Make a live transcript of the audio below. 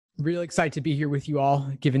Really excited to be here with you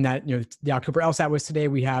all, given that the October LSAT was today.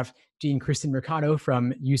 We have Dean Kristen Mercado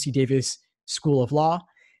from UC Davis School of Law,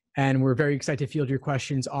 and we're very excited to field your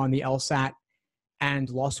questions on the LSAT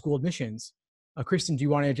and law school admissions. Kristen, do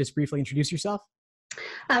you want to just briefly introduce yourself?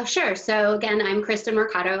 Sure. So again, I'm Kristen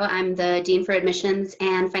Mercado. I'm the Dean for Admissions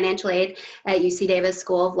and Financial Aid at UC Davis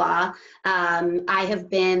School of Law. I have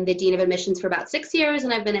been the Dean of Admissions for about 6 years,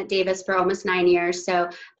 and I've been at Davis for almost 9 years. So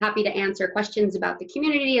happy to answer questions about the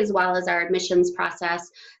community as well as our admissions process.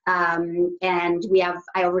 And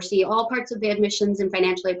I oversee all parts of the admissions and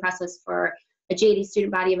financial aid process for a JD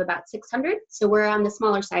student body of about 600. So we're on the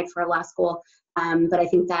smaller side for a law school. But I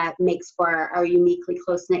think that makes for our uniquely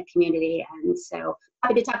close-knit community. And so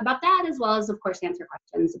happy to talk about that, as well as, of course, answer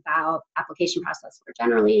questions about application process more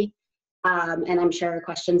generally. And I'm sure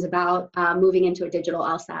questions about moving into a digital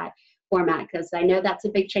LSAT format, because I know that's a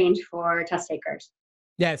big change for test takers.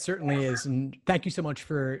 Yeah, it certainly is. And thank you so much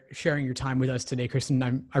for sharing your time with us today,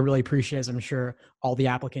 Kristen. I really appreciate it, as I'm sure all the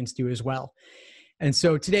applicants do as well. And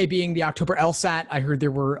so today being the October LSAT, I heard there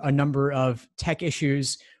were a number of tech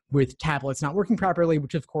issues with tablets not working properly,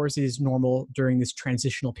 which of course is normal during this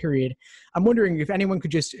transitional period. I'm wondering if anyone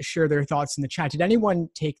could just share their thoughts in the chat. Did anyone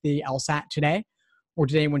take the LSAT today? Or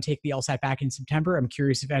did anyone take the LSAT back in September? I'm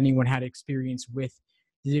curious if anyone had experience with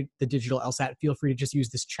the digital LSAT. Feel free to just use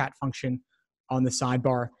this chat function on the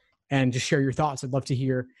sidebar and just share your thoughts. I'd love to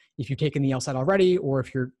hear if you've taken the LSAT already or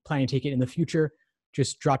if you're planning to take it in the future.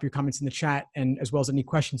 Just drop your comments in the chat, and as well as any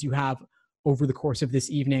questions you have over the course of this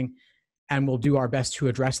evening, and we'll do our best to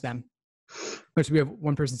address them. So we have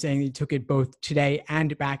one person saying he took it both today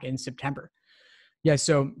and back in September. Yeah,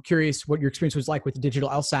 so curious what your experience was like with the digital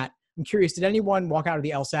LSAT. I'm curious, did anyone walk out of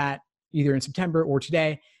the LSAT either in September or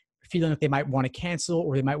today feeling like they might want to cancel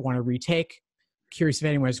or they might want to retake? Curious if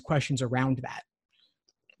anyone has questions around that.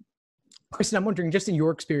 Kristen, I'm wondering, just in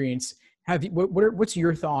your experience, what's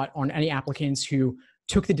your thought on any applicants who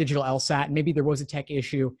took the digital LSAT, and maybe there was a tech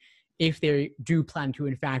issue, if they do plan to,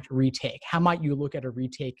 in fact, retake? How might you look at a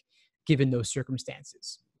retake given those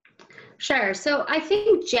circumstances? Sure. So I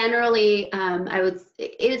think generally,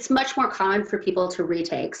 it's much more common for people to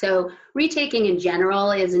retake. So retaking in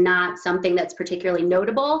general is not something that's particularly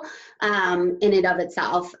notable in and of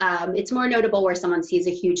itself. It's more notable where someone sees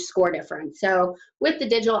a huge score difference. So with the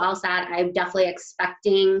digital LSAT, I'm definitely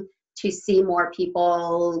expecting to see more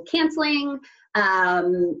people canceling,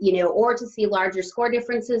 or to see larger score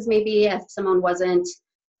differences, maybe if someone wasn't,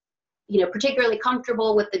 particularly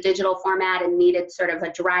comfortable with the digital format and needed sort of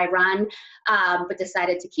a dry run, but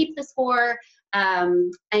decided to keep the score. I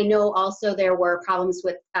know also there were problems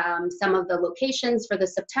with some of the locations for the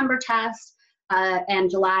September test, and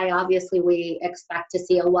July, obviously, we expect to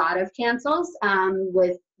see a lot of cancels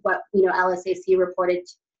with what, LSAC reported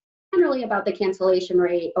generally about the cancellation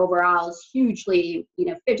rate overall is hugely,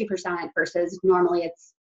 50% versus normally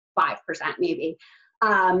it's 5% maybe.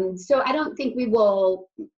 So I don't think we will,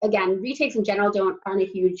 again, retakes in general aren't a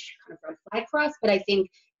huge kind of red flag for us, but I think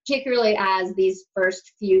particularly as these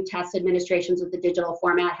first few test administrations with the digital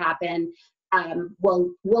format happen,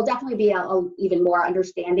 we'll definitely be even more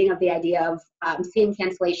understanding of the idea of seeing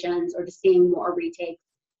cancellations or just seeing more retakes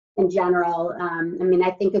in general.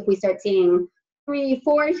 I think if we start seeing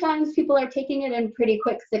 3-4 times people are taking it in pretty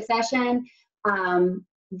quick succession,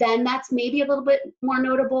 then that's maybe a little bit more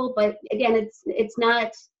notable. But again, it's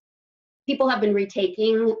not, people have been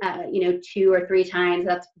retaking, 2 or 3 times.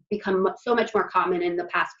 That's become so much more common in the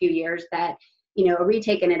past few years that, a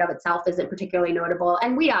retake in and of itself isn't particularly notable.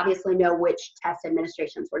 And we obviously know which test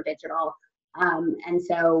administrations were digital. And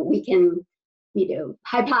so we can,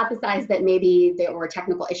 hypothesize that maybe there were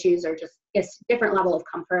technical issues or just a different level of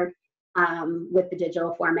comfort with the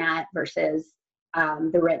digital format versus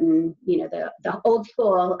the written, the old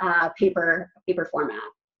school paper format.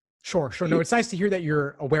 Sure. No, it's nice to hear that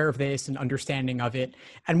you're aware of this and understanding of it.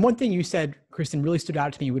 And one thing you said, Kristen, really stood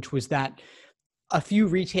out to me, which was that a few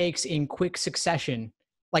retakes in quick succession,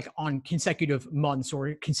 like on consecutive months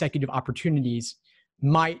or consecutive opportunities,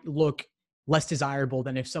 might look less desirable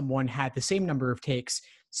than if someone had the same number of takes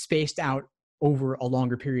spaced out over a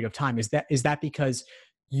longer period of time. Is that because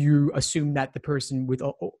you assume that the person with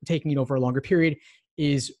taking it over a longer period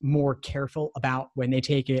is more careful about when they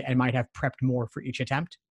take it and might have prepped more for each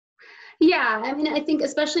attempt? Yeah, I think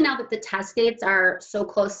especially now that the test dates are so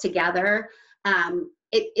close together,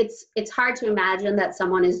 it's hard to imagine that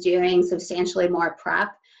someone is doing substantially more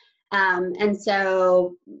prep. And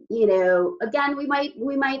so, again, we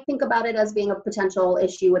might think about it as being a potential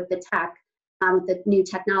issue with the tech, with the new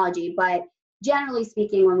technology, but generally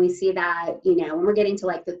speaking, when we see that, when we're getting to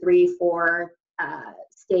like the 3-4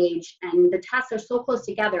 stage and the tests are so close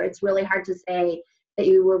together, it's really hard to say that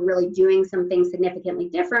you were really doing something significantly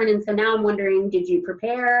different. And so now I'm wondering, did you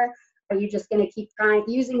prepare? Are you just going to keep trying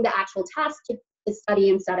using the actual test to study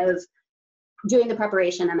instead of doing the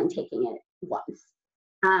preparation and then taking it once?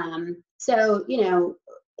 So, you know,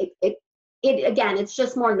 again, it's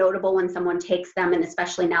just more notable when someone takes them, and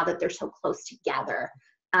especially now that they're so close together.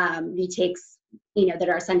 Retakes, you know, that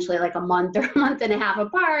are essentially like a month or a month and a half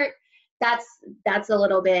apart, that's a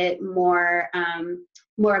little bit more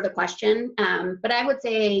of a question. But I would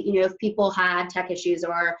say, you know, if people had tech issues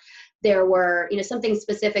or there were, you know, something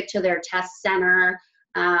specific to their test center,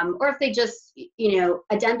 or if they just, you know,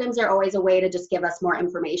 addendums are always a way to just give us more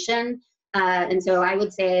information. And so I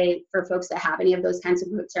would say for folks that have any of those kinds of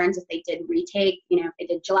concerns, if they did retake, you know, if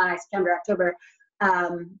they did July, September, October,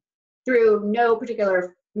 through no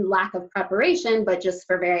particular lack of preparation, but just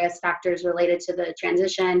for various factors related to the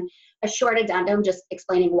transition, a short addendum just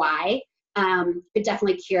explaining why could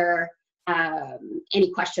definitely cure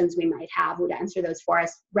any questions we might have, would answer those for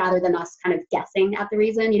us rather than us kind of guessing at the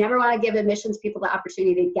reason. You never want to give admissions people the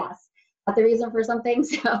opportunity to guess at the reason for something.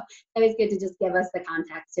 So it's good to just give us the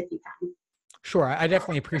context if you can. Sure, I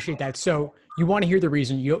definitely appreciate that. So you want to hear the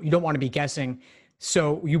reason, you don't want to be guessing.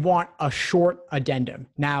 So you want a short addendum.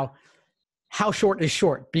 Now, how short is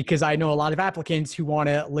short? Because I know a lot of applicants who want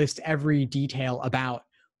to list every detail about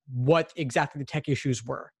what exactly the tech issues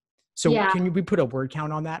were. So Can we put a word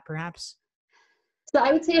count on that perhaps? So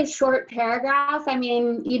I would say a short paragraph. I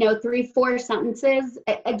mean, you know, 3-4 sentences.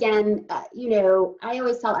 Again, you know, I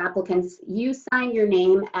always tell applicants, you sign your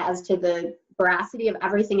name as to the veracity of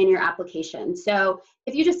everything in your application. So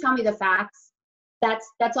if you just tell me the facts,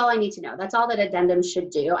 that's all I need to know. That's all that addendums should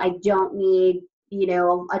do. I don't need, you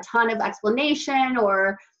know, a ton of explanation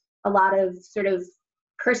or a lot of sort of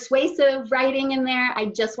persuasive writing in there. I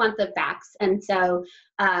just want the facts. And so,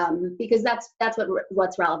 because that's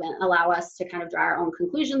what's relevant, allow us to kind of draw our own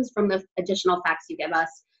conclusions from the additional facts you give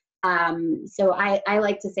us. So I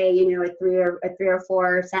like to say, you know, a three or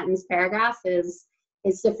four sentence paragraph is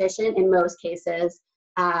sufficient in most cases.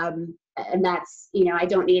 And that's, you know, I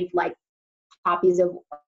don't need like copies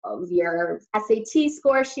of your SAT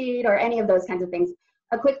score sheet or any of those kinds of things.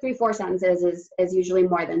 A quick 3-4 sentences is usually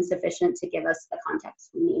more than sufficient to give us the context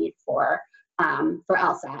we need for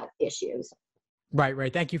LSAT issues.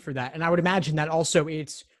 Right. Thank you for that. And I would imagine that also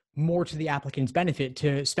it's more to the applicant's benefit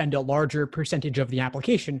to spend a larger percentage of the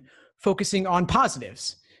application focusing on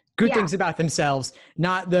positives, good things about themselves,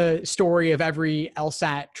 not the story of every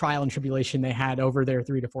LSAT trial and tribulation they had over their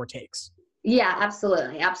 3 to 4 takes. Yeah,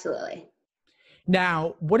 absolutely.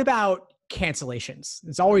 Now, what about cancellations?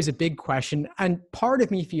 It's always a big question. And part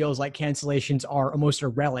of me feels like cancellations are almost a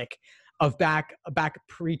relic of back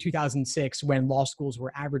pre-2006 when law schools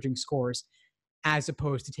were averaging scores as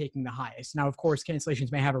opposed to taking the highest. Now, of course,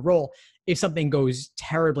 cancellations may have a role if something goes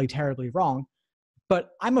terribly, terribly wrong. But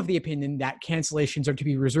I'm of the opinion that cancellations are to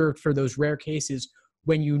be reserved for those rare cases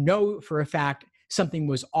when you know for a fact something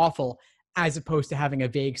was awful, as opposed to having a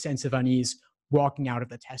vague sense of unease walking out of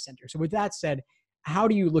the test center. So with that said, how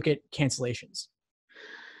do you look at cancellations?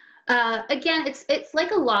 Again, it's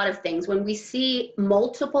like a lot of things. When we see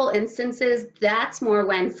multiple instances, that's more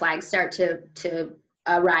when flags start to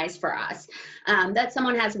arise for us. That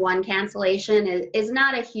someone has one cancellation is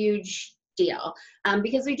not a huge deal,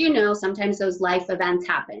 because we do know sometimes those life events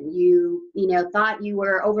happen. You know, thought you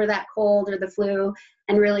were over that cold or the flu,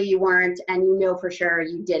 and really you weren't, and you know for sure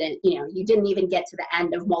you didn't. You know, you didn't even get to the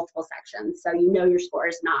end of multiple sections, so you know your score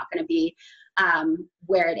is not going to be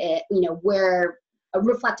where it is. You know, where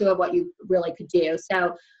reflective of what you really could do.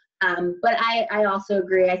 So, but I also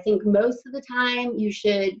agree. I think most of the time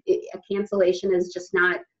a cancellation is just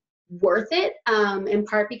not worth it, in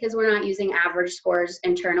part because we're not using average scores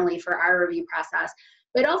internally for our review process,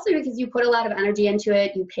 but also because you put a lot of energy into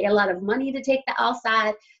it, you pay a lot of money to take the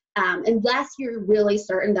LSAT, unless you're really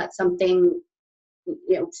certain that something, you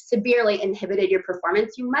know, severely inhibited your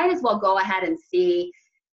performance, you might as well go ahead and see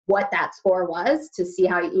what that score was to see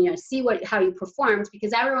how, you know, how you performed,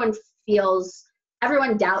 because everyone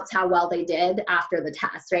doubts how well they did after the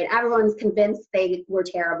test, right? Everyone's convinced they were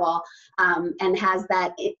terrible, and has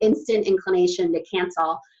that instant inclination to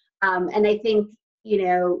cancel. And I think, you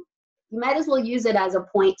know, you might as well use it as a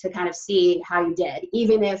point to kind of see how you did,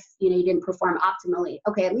 even if, you know, you didn't perform optimally.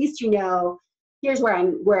 Okay, at least you know, here's where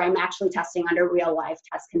I'm actually testing under real life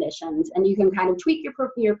test conditions, and you can kind of tweak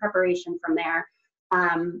your preparation from there.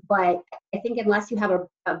 But I think unless you have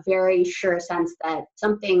a very sure sense that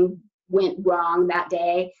something went wrong that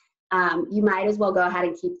day, you might as well go ahead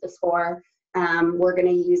and keep the score. We're going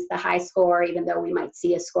to use the high score, even though we might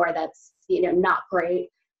see a score that's, you know, not great.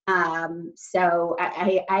 So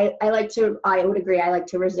I would agree. I like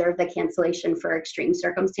to reserve the cancellation for extreme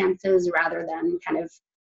circumstances rather than kind of,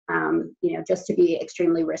 just to be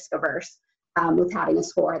extremely risk averse with having a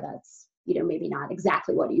score that's, maybe not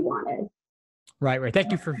exactly what you wanted. Right.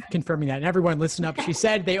 Thank you for confirming that. And everyone listen up. She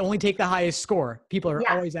said they only take the highest score. People are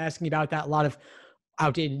always asking about that. A lot of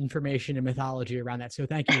outdated information and mythology around that. So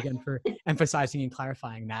thank you again for emphasizing and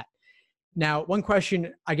clarifying that. Now, one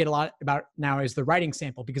question I get a lot about now is the writing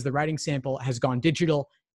sample, because the writing sample has gone digital.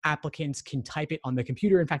 Applicants can type it on the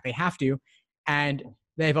computer. In fact, they have to, and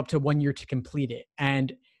they have up to 1 year to complete it.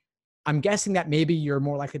 And I'm guessing that maybe you're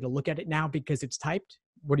more likely to look at it now because it's typed.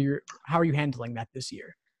 How are you handling that this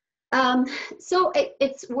year? So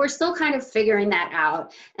we're still kind of figuring that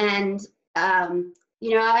out. And, I'm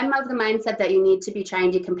of the mindset that you need to be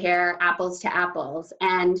trying to compare apples to apples.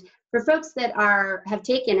 And for folks that have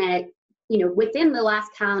taken it, within the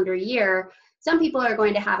last calendar year, some people are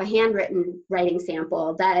going to have a handwritten writing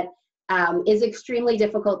sample that is extremely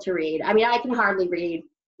difficult to read. I mean, I can hardly read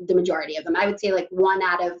the majority of them. I would say like 1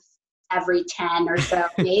 out of every 10 or so,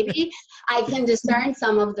 maybe. I can discern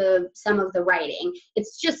some of the writing.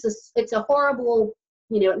 It's just it's a horrible,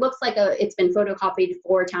 it looks like it's been photocopied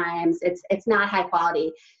 4 times. It's not high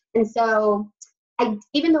quality. And so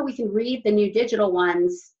even though we can read the new digital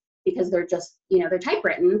ones because they're just, they're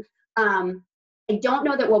typewritten, I don't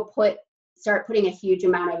know that we'll start putting a huge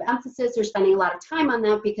amount of emphasis or spending a lot of time on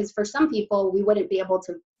that, because for some people we wouldn't be able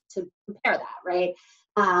to compare that, right?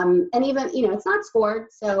 And even, it's not scored,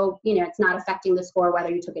 so, it's not affecting the score whether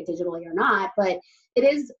you took it digitally or not, but it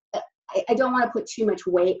is, I don't want to put too much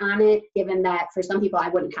weight on it, given that for some people I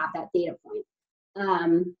wouldn't have that data point.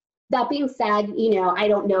 That being said, I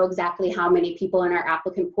don't know exactly how many people in our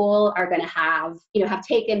applicant pool are going to have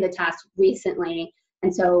taken the test recently.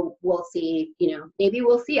 And so we'll see, maybe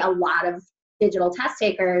we'll see a lot of digital test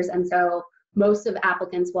takers. And so most of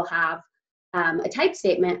applicants will have a typed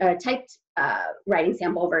writing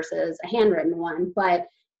sample versus a handwritten one. But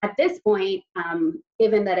at this point,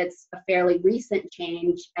 given that it's a fairly recent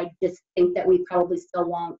change, I just think that we probably still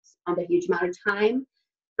won't spend a huge amount of time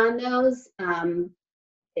on those.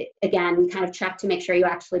 Again, we kind of check to make sure you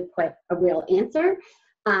actually put a real answer.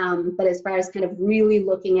 But as far as kind of really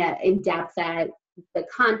looking at in depth at the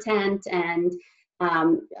content and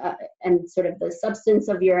sort of the substance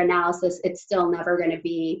of your analysis, it's still never going to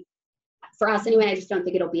be, for us anyway, I just don't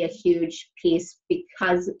think it'll be a huge piece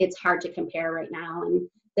because it's hard to compare right now. And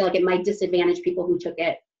I feel like it might disadvantage people who took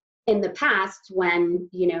it in the past when,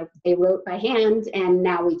 they wrote by hand and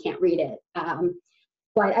now we can't read it.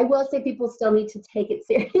 But I will say people still need to take it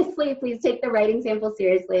seriously. Please take the writing sample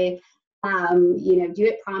seriously. Do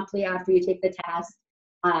it promptly after you take the test.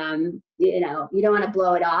 You don't want to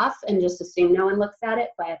blow it off and just assume no one looks at it.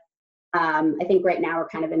 But I think right now we're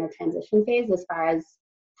kind of in a transition phase as far as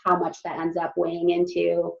how much that ends up weighing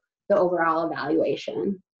into the overall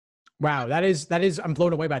evaluation. Wow, that is, I'm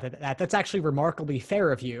blown away by that. That's actually remarkably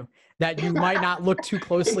fair of you, that you might not look too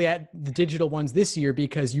closely at the digital ones this year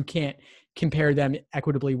because you can't compare them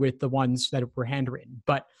equitably with the ones that were handwritten.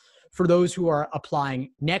 But for those who are applying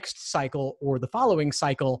next cycle or the following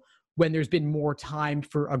cycle, when there's been more time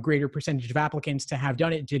for a greater percentage of applicants to have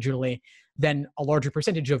done it digitally, then a larger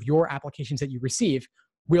percentage of your applications that you receive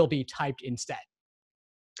will be typed instead.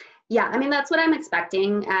 Yeah, I mean, that's what I'm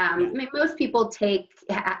expecting. I mean, most people take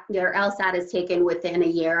their LSAT is taken within a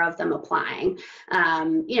year of them applying.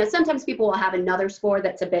 Sometimes people will have another score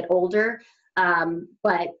that's a bit older,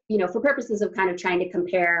 but, for purposes of kind of trying to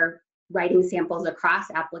compare writing samples across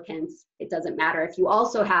applicants, it doesn't matter. If you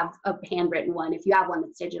also have a handwritten one, if you have one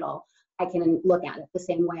that's digital, I can look at it the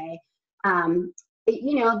same way.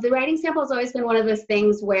 The writing sample has always been one of those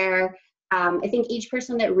things where I think each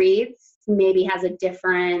person that reads maybe has a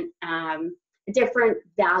different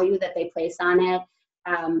value that they place on it.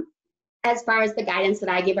 As far as the guidance that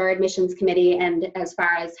I give our admissions committee and as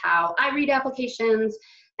far as how I read applications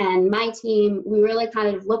and my team, we really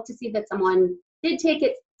kind of look to see that someone did take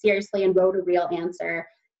it seriously and wrote a real answer.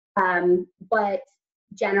 But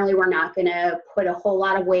generally we're not going to put a whole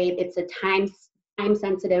lot of weight. It's a time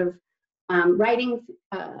sensitive writing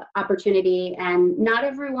opportunity, and not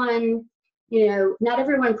everyone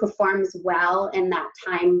performs well in that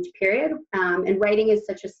timed period. And writing is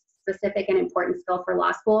such a specific and important skill for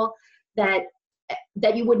law school that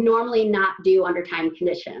you would normally not do under time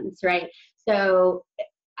conditions, right? So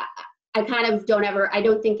I kind of I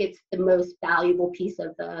don't think it's the most valuable piece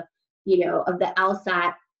of the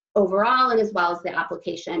LSAT overall, and as well as the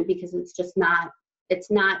application, because it's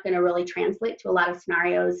not going to really translate to a lot of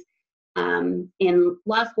scenarios in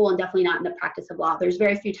law school, and definitely not in the practice of law. There's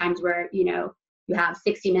very few times where, you have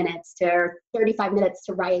 60 minutes to 35 minutes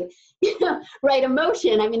to write, write a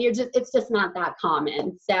motion. I mean, it's just not that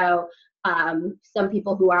common. So some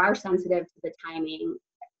people who are sensitive to the timing,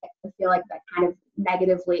 I feel like that kind of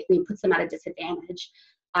negatively puts them at a disadvantage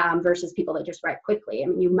versus people that just write quickly. I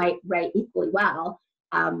mean, you might write equally well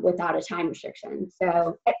without a time restriction.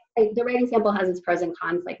 So the writing sample has its pros and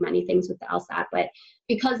cons, like many things with the LSAT, but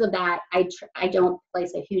because of that, I don't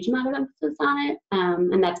place a huge amount of emphasis on it.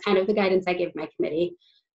 And that's kind of the guidance I give my committee,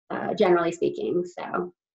 generally speaking.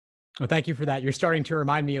 So. Well, thank you for that. You're starting to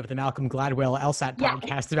remind me of the Malcolm Gladwell LSAT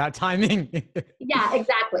podcast about timing. Yeah,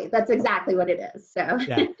 exactly. That's exactly what it is. So.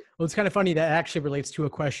 Yeah. Well, it's kind of funny that actually relates to a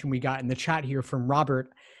question we got in the chat here from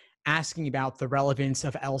Robert, asking about the relevance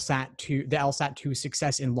of the LSAT to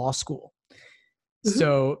success in law school. Mm-hmm.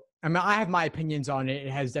 So, I mean, I have my opinions on it.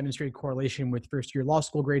 It has demonstrated correlation with first-year law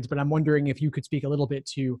school grades, but I'm wondering if you could speak a little bit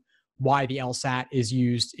to why the LSAT is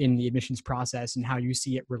used in the admissions process and how you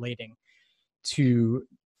see it relating to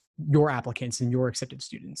your applicants and your accepted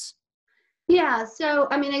students. Yeah, so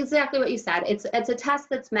I mean, exactly what you said. It's a test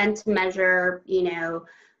that's meant to measure,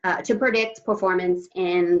 to predict performance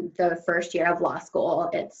in the first year of law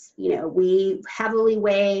school. It's, we heavily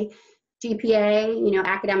weigh GPA,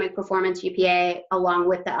 academic performance GPA, along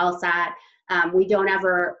with the LSAT. We don't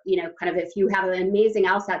ever, kind of, if you have an amazing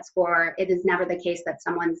LSAT score, it is never the case that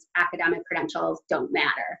someone's academic credentials don't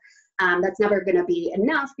matter. That's never going to be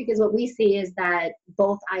enough, because what we see is that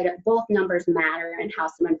both numbers matter in how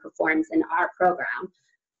someone performs in our program.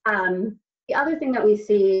 The other thing that we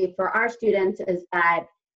see for our students is that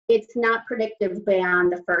it's not predictive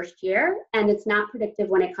beyond the first year, and it's not predictive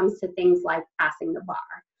when it comes to things like passing the bar.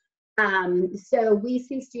 So we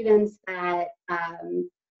see students that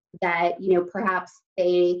perhaps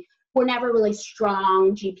they were never really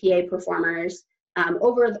strong GPA performers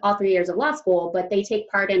over all 3 years of law school, but they take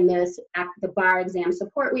part in the bar exam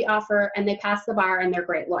support we offer, and they pass the bar, and they're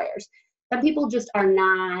great lawyers. Some people just are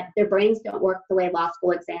not, their brains don't work the way law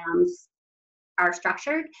school exams are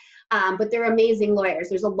structured, but they're amazing lawyers.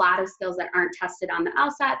 There's a lot of skills that aren't tested on the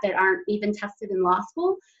LSAT, that aren't even tested in law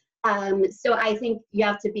school. So I think you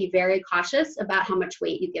have to be very cautious about how much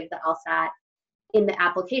weight you give the LSAT in the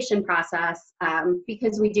application process,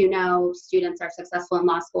 because we do know students are successful in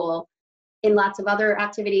law school in lots of other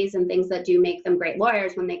activities and things that do make them great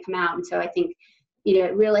lawyers when they come out. And so I think,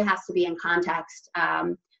 it really has to be in context.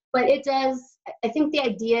 But it does, I think the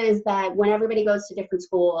idea is that when everybody goes to different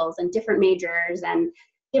schools and different majors and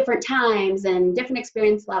different times and different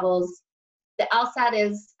experience levels, the LSAT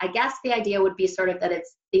is, I guess the idea would be sort of that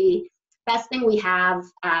it's the best thing we have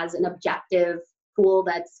as an objective tool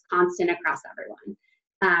that's constant across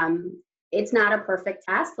everyone. It's not a perfect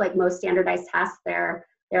test. Like most standardized tests, there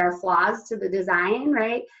are flaws to the design,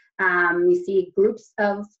 right? You see groups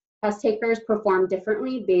of test takers perform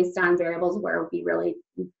differently based on variables where we really,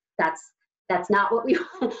 that's not what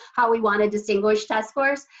how we want to distinguish test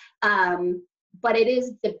scores. But it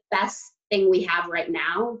is the best thing we have right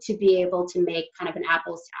now to be able to make kind of an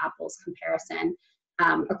apples to apples comparison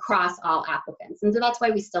across all applicants. And so that's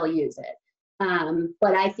why we still use it.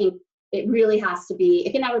 But I think it really has to be,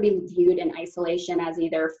 it can never be viewed in isolation as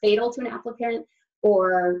either fatal to an applicant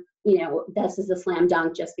or, this is a slam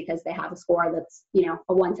dunk just because they have a score that's,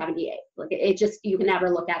 a 178. Like it just, you can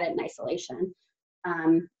never look at it in isolation.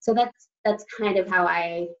 So that's kind of how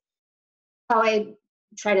I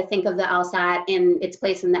try to think of the LSAT in its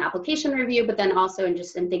place in the application review, but then also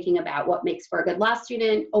in thinking about what makes for a good law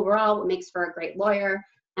student overall, what makes for a great lawyer.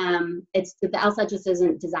 The LSAT just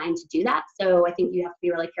isn't designed to do that. So I think you have to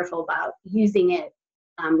be really careful about using it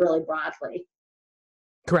really broadly.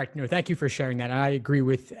 Correct. No, thank you for sharing that. I agree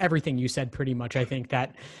with everything you said pretty much. I think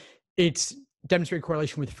that it's demonstrated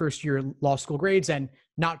correlation with first year law school grades and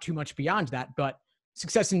not too much beyond that, but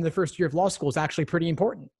success in the first year of law school is actually pretty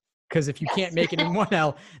important, because if you can't make it in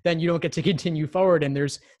 1L, then you don't get to continue forward, and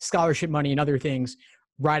there's scholarship money and other things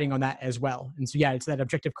riding on that as well. And so, yeah, it's that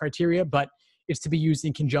objective criteria, but it's to be used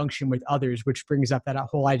in conjunction with others, which brings up that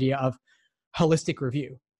whole idea of holistic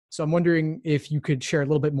review. So I'm wondering if you could share a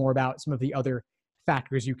little bit more about some of the other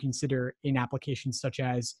factors you consider in applications such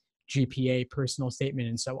as GPA, personal statement,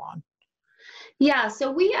 and so on. Yeah,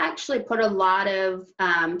 so we actually put a lot of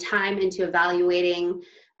time into evaluating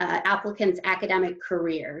applicants' academic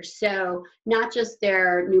careers. So not just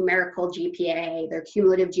their numerical GPA, their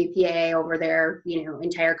cumulative GPA over their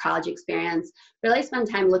entire college experience. Really spend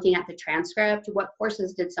time looking at the transcript. What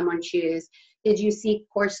courses did someone choose? Did you seek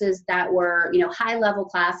courses that were high-level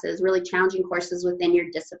classes, really challenging courses within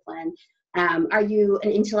your discipline? Are you an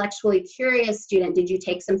intellectually curious student? Did you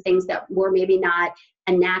take some things that were maybe not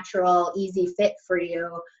a natural, easy fit for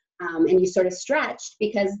you? and you sort of stretched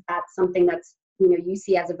because that's something that's, you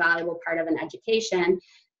see as a valuable part of an education.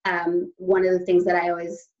 One of the things that I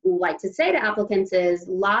always like to say to applicants is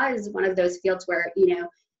law is one of those fields where,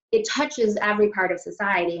 it touches every part of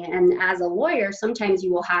society. And as a lawyer, sometimes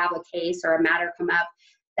you will have a case or a matter come up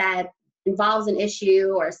that involves an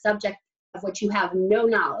issue or a subject of which you have no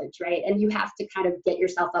knowledge, right? And you have to kind of get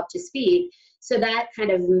yourself up to speed. So that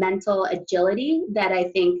kind of mental agility that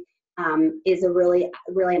I think is a really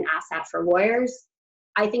an asset for lawyers.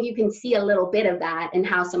 I think you can see a little bit of that in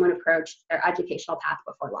how someone approached their educational path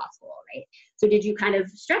before law school, right? So did you kind of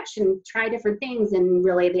stretch and try different things, and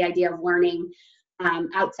really the idea of learning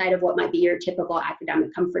outside of what might be your typical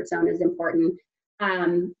academic comfort zone is important.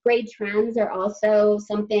 Grade trends are also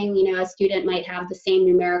something, a student might have the same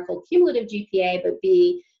numerical cumulative GPA, but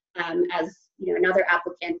be as another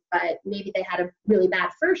applicant, but maybe they had a really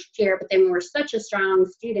bad first year, but they were such a strong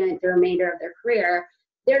student the remainder of their career.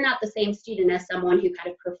 They're not the same student as someone who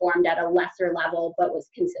kind of performed at a lesser level but was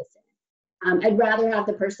consistent. I'd rather have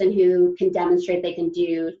the person who can demonstrate they can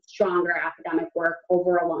do stronger academic work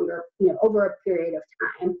over a longer, over a period of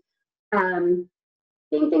time.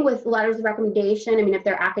 Same thing with letters of recommendation. I mean, if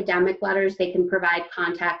they're academic letters, they can provide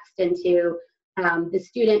context into the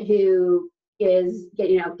student who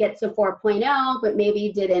gets a 4.0, but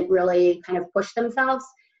maybe didn't really kind of push themselves,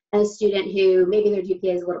 and a student who maybe their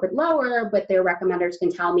GPA is a little bit lower, but their recommenders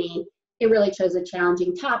can tell me they really chose a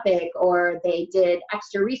challenging topic, or they did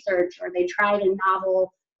extra research, or they tried a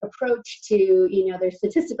novel approach to their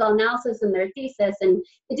statistical analysis and their thesis, and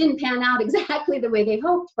it didn't pan out exactly the way they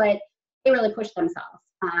hoped, but they really pushed themselves.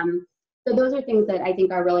 So those are things that I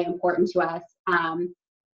think are really important to us.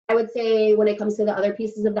 I would say when it comes to the other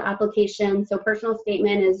pieces of the application, so personal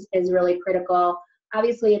statement is really critical.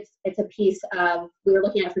 Obviously, it's a piece of, we were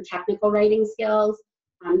looking at for technical writing skills.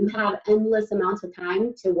 You have endless amounts of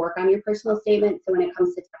time to work on your personal statement. So when it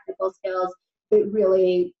comes to technical skills, there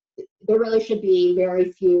really should be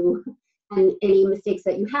very few, and any mistakes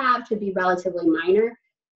that you have should be relatively minor.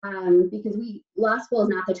 Because law school is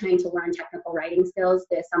not the time to learn technical writing skills.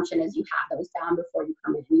 The assumption is you have those down before you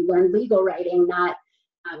come in. You learn legal writing, not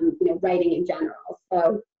writing in general.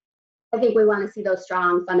 So I think we want to see those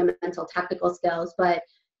strong fundamental technical skills. But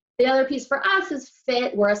the other piece for us is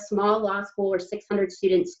fit. We're a small law school. We're 600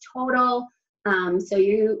 students total. So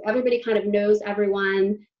everybody kind of knows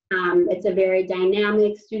everyone. It's a very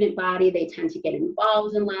dynamic student body. They tend to get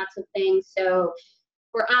involved in lots of things. So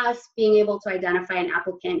for us, being able to identify an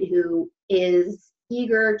applicant who is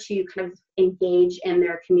eager to kind of engage in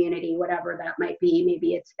their community, whatever that might be,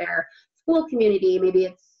 maybe it's their school community, maybe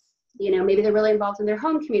it's, maybe they're really involved in their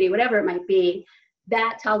home community, whatever it might be,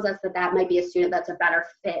 that tells us that might be a student that's a better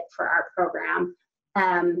fit for our program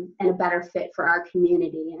and a better fit for our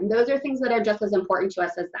community. And those are things that are just as important to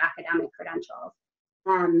us as the academic credentials.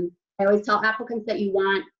 I always tell applicants that you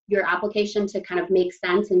want your application to kind of make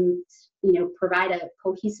sense and provide a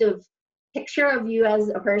cohesive picture of you as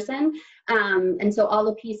a person. And so all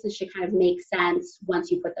the pieces should kind of make sense once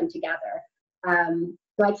you put them together.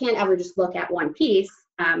 So I can't ever just look at one piece.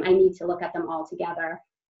 I need to look at them all together.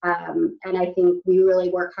 And I think we really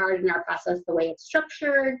work hard in our process the way it's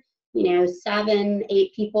structured. 7,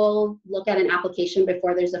 8 people look at an application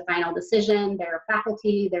before there's a final decision. There are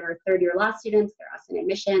faculty, there are third-year law students, there are us in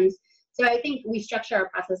admissions. So I think we structure our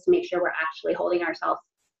process to make sure we're actually holding ourselves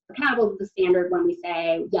accountable to the standard when we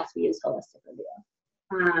say, yes, we use holistic review.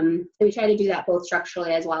 So we try to do that both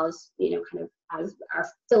structurally as well as, kind of as our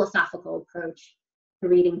philosophical approach to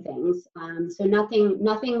reading things. So no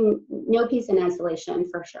piece in isolation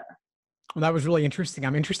for sure. Well, that was really interesting.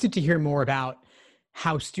 I'm interested to hear more about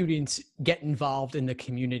how students get involved in the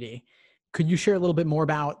community. Could you share a little bit more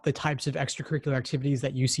about the types of extracurricular activities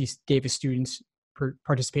that UC Davis students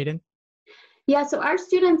participate in? Yeah, so our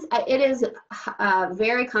students, it is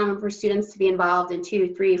very common for students to be involved in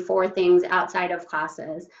 2, 3, 4 things outside of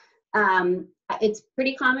classes. It's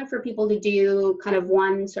pretty common for people to do kind of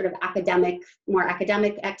one sort of more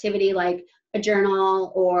academic activity like a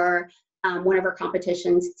journal or one of our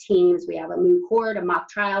competitions teams. We have a moot court, a mock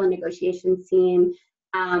trial, a negotiations team.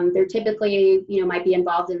 They're typically, might be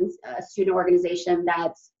involved in a student organization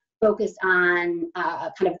that's focused on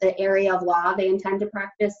kind of the area of law they intend to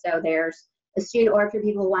practice. So there's a student org for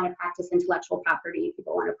people who want to practice intellectual property,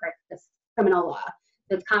 people want to practice criminal law.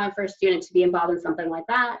 So it's common for a student to be involved in something like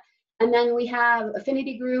that. And then we have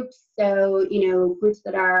affinity groups, so groups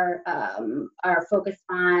that are focused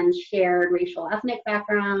on shared racial ethnic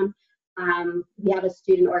background. We have a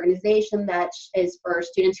student organization that is for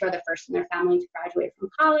students who are the first in their family to graduate from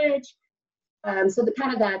college. So the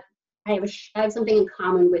kind of that I have something in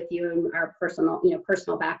common with you in our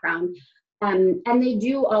personal background. And they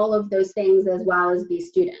do all of those things as well as be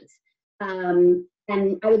students. And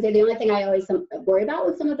I would say the only thing I always worry about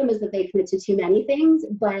with some of them is that they commit to too many things,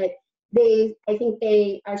 but I think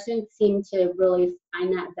our students seem to really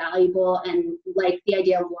find that valuable and like the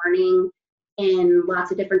idea of learning in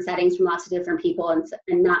lots of different settings from lots of different people, and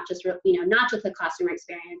not just not just a classroom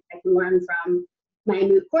experience. I can learn from my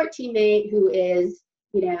moot court teammate who is,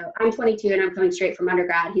 I'm 22 and I'm coming straight from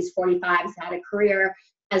undergrad. He's 45, has had a career,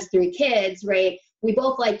 has 3 kids, right? We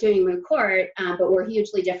both like doing moot court, but we're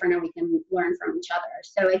hugely different and we can learn from each other.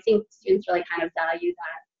 So I think students really kind of value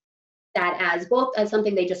that as both as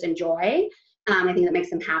something they just enjoy. I think that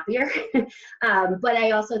makes them happier. But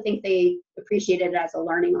I also think they appreciate it as a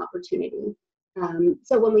learning opportunity.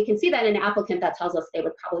 So when we can see that in an applicant, that tells us they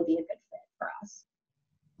would probably be a good fit for us.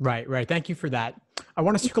 Right. Thank you for that. I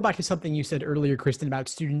want to circle back to something you said earlier, Kristen, about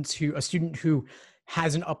a student who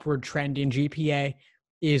has an upward trend in GPA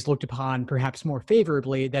is looked upon perhaps more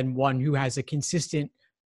favorably than one who has a consistent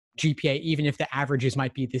GPA, even if the averages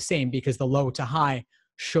might be the same, because the low to high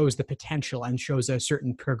shows the potential and shows a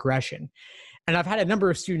certain progression. And I've had a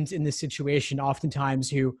number of students in this situation,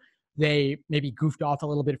 oftentimes who they maybe goofed off a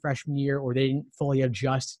little bit freshman year, or they didn't fully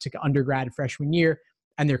adjust to undergrad freshman year,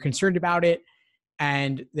 and they're concerned about it,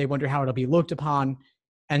 and they wonder how it'll be looked upon.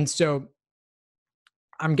 And so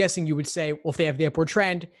I'm guessing you would say, well, if they have the upward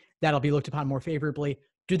trend, that'll be looked upon more favorably.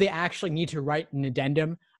 Do they actually need to write an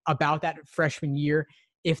addendum about that freshman year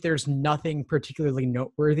if there's nothing particularly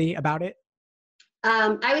noteworthy about it?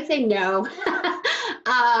 I would say no.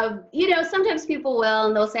 Sometimes people will,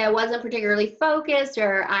 and they'll say I wasn't particularly focused,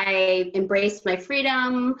 or I embraced my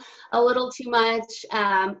freedom a little too much.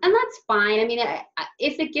 And that's fine. I mean,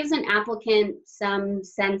 if it gives an applicant some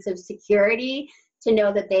sense of security to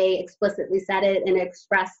know that they explicitly said it and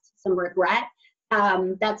expressed some regret,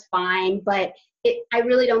 that's fine. But I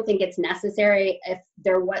really don't think it's necessary if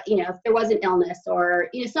there was an illness or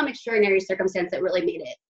some extraordinary circumstance that really made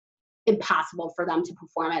it impossible for them to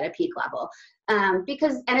perform at a peak level, and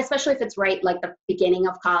especially if it's right like the beginning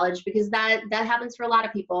of college, because that happens for a lot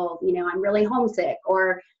of people. I'm really homesick,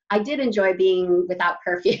 or I did enjoy being without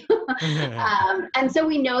curfew. And so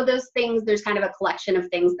we know those things. There's kind of a collection of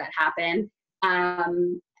things that happen,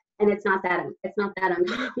 and it's not that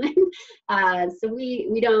uncommon. So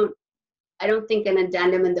I don't think an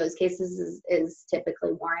addendum in those cases is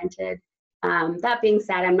typically warranted. That being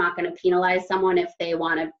said, I'm not going to penalize someone if they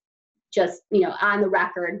want to just, on the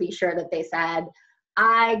record, be sure that they said,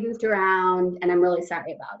 I goofed around and I'm really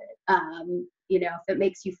sorry about it. If it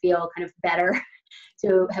makes you feel kind of better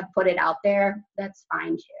to have put it out there, that's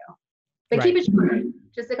fine too. But right. Keep it short,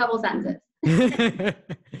 just a couple sentences.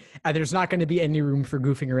 And there's not going to be any room for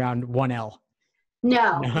goofing around 1L.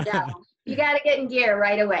 No. You got to get in gear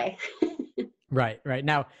right away. Right.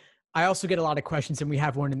 Now, I also get a lot of questions, and we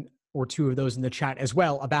have one or two of those in the chat as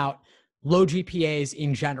well, about low GPAs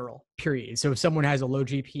in general, period. So if someone has a low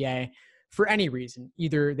GPA for any reason,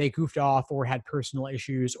 either they goofed off or had personal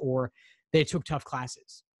issues, or they took tough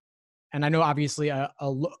classes. And I know obviously a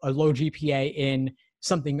low GPA in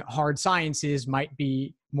something hard sciences might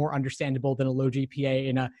be more understandable than a low GPA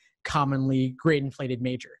in a commonly grade inflated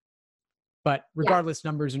major. But regardless,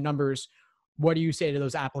 numbers are numbers. What do you say to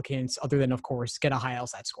those applicants other than, of course, get a high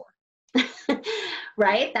LSAT score?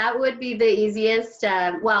 Right? That would be the easiest.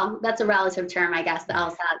 Well, that's a relative term, I guess, the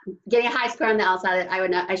LSAT. Getting a high score on the LSAT,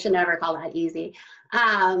 I should never call that easy.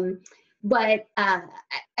 But I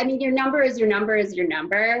mean, your number is your number is your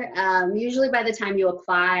number. Usually by the time you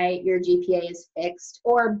apply, your GPA is fixed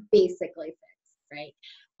or basically fixed, right?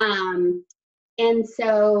 And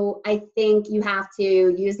so I think you have to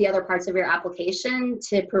use the other parts of your application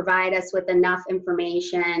to provide us with enough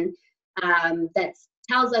information that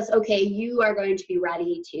tells us, okay, you are going to be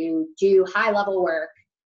ready to do high level work,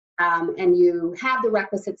 and you have the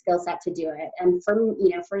requisite skill set to do it. And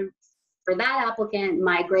for that applicant,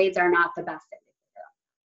 my grades are not the best fit.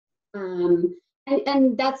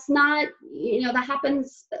 And that's not, that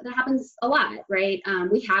happens a lot, right?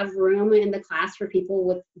 We have room in the class for people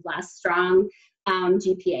with less strong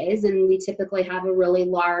GPAs, and we typically have a really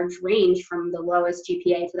large range from the lowest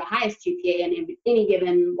GPA to the highest GPA in any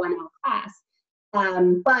given 1L class.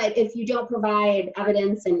 But if you don't provide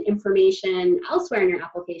evidence and information elsewhere in your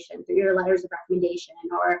application through your letters of recommendation,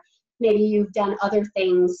 or maybe you've done other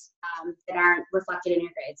things that aren't reflected in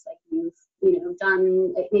your grades, like you've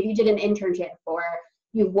done, maybe you did an internship, or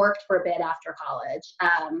you've worked for a bit after college.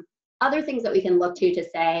 Other things that we can look to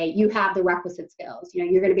say you have the requisite skills. You're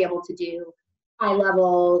going to be able to do high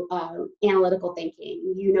level analytical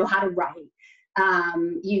thinking. You know how to write.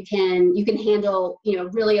 You can handle,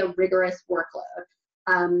 really a rigorous workload.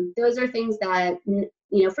 Those are things that,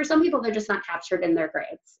 for some people, they're just not captured in their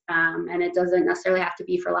grades. And it doesn't necessarily have to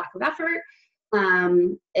be for lack of effort. We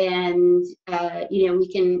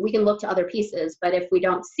can look to other pieces, but if we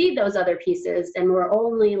don't see those other pieces, then we're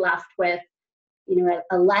only left with,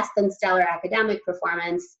 a less than stellar academic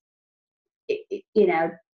performance.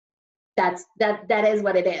 That is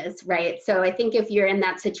what it is, right? So I think if you're in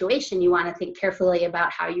that situation, you want to think carefully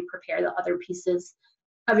about how you prepare the other pieces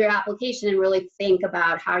of your application and really think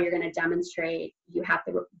about how you're going to demonstrate you have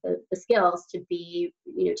the skills to be,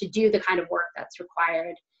 to do the kind of work that's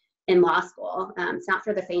required in law school. It's not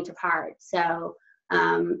for the faint of heart. So,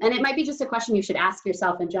 and it might be just a question you should ask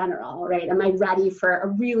yourself in general, right? Am I ready for a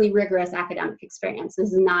really rigorous academic experience?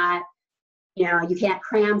 This is not, you can't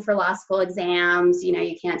cram for law school exams.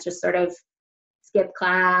 You can't just sort of skip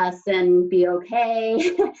class and be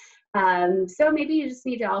okay. So maybe you just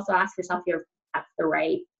need to also ask yourself if that's the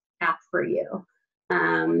right path for you.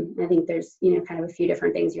 I think there's, kind of a few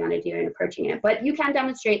different things you want to do in approaching it, but you can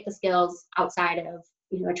demonstrate the skills outside of,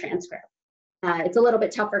 a transcript. It's a little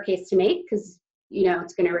bit tougher case to make because,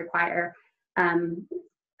 it's going to require,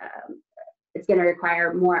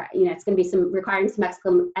 more, it's going to be requiring some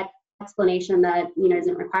explanation that,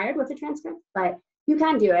 isn't required with a transcript, but you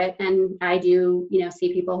can do it. And I do,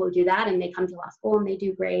 see people who do that and they come to law school and they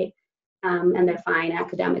do great, and they're fine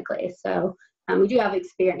academically. So we do have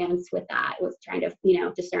experience with that, with trying to,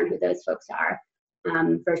 discern who those folks are,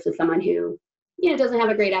 versus someone who, doesn't have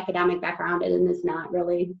a great academic background and is not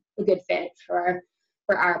really a good fit for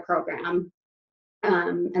our program,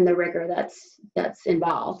 and the rigor that's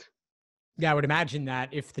involved. Yeah, I would imagine that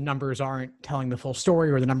if the numbers aren't telling the full story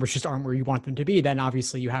or the numbers just aren't where you want them to be, then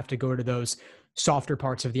obviously you have to go to those softer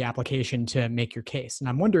parts of the application to make your case. And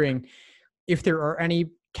I'm wondering if there are any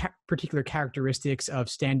particular characteristics of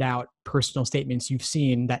standout personal statements you've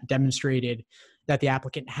seen that demonstrated that the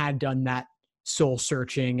applicant had done that soul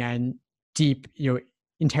searching and deep,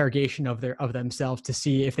 interrogation of themselves to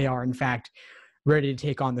see if they are in fact ready to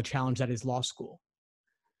take on the challenge that is law school.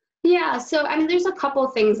 Yeah, so there's a couple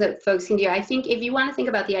of things that folks can do. I think if you want to think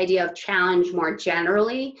about the idea of challenge more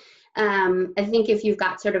generally, I think if you've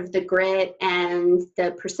got sort of the grit and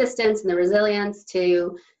the persistence and the resilience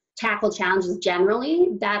to tackle challenges generally,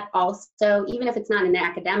 that also, even if it's not in an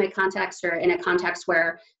academic context or in a context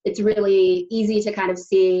where it's really easy to kind of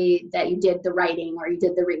see that you did the writing or you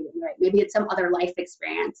did the reading, right? Maybe it's some other life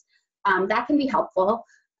experience. That can be helpful.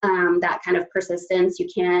 That kind of persistence. You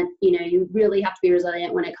can't, you really have to be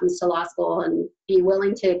resilient when it comes to law school and be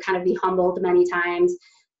willing to kind of be humbled many times,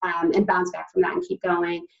 and bounce back from that and keep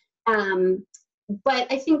going.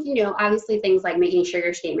 But I think, obviously things like making sure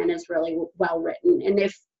your statement is really well written. And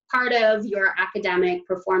if part of your academic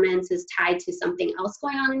performance is tied to something else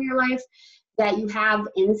going on in your life, that you have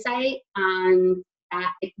insight on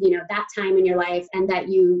that, that time in your life, and that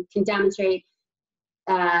you can demonstrate,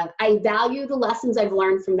 I value the lessons I've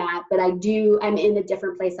learned from that, but I'm in a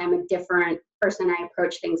different place. I'm a different person. I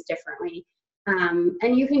approach things differently.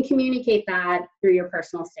 And you can communicate that through your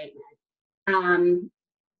personal statement. And,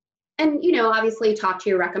 obviously talk to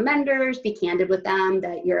your recommenders, be candid with them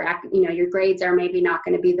that your grades are maybe not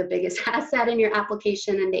going to be the biggest asset in your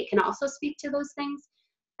application, and they can also speak to those things.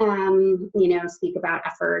 Speak about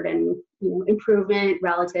effort and, improvement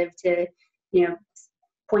relative to,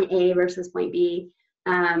 point A versus point B.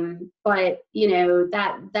 But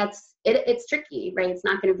it's tricky, right? It's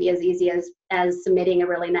not going to be as easy as submitting a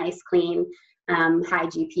really nice, clean, high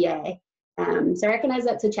GPA. So I recognize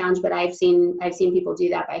that's a challenge, but I've seen people do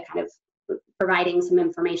that by kind of providing some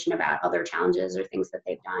information about other challenges or things that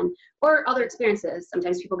they've done or other experiences.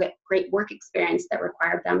 Sometimes people get great work experience that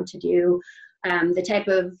required them to do the type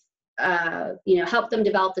of, help them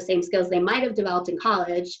develop the same skills they might have developed in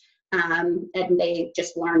college, and they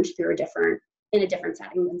just learned in a different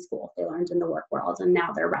setting than school. They learned in the work world, and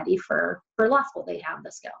now they're ready for law school. They have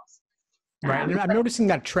the skills. Right. And I'm noticing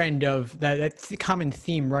that trend of that's the common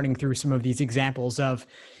theme running through some of these examples of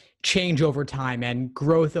change over time and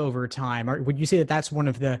growth over time. Would you say that that's one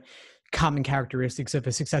of the common characteristics of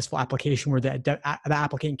a successful application where the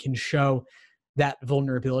applicant can show that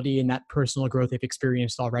vulnerability and that personal growth they've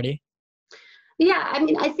experienced already? Yeah,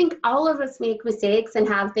 I think all of us make mistakes and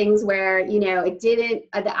have things where,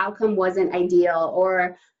 the outcome wasn't ideal,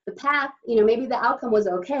 or the path, maybe the outcome was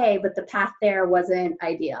okay, but the path there wasn't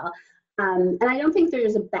ideal. And I don't think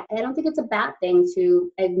it's a bad thing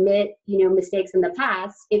to admit, mistakes in the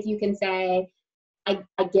past. If you can say, I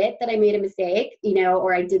get that I made a mistake,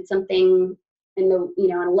 or I did something in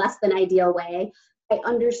a less than ideal way, I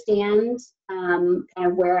understand kind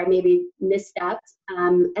of where I maybe misstepped,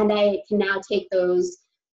 and I can now take those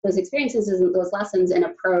experiences and those lessons and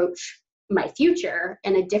approach my future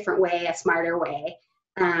in a different way, a smarter way,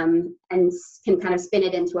 and can kind of spin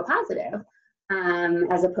it into a positive,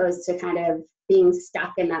 as opposed to kind of being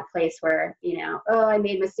stuck in that place where, you know, oh, I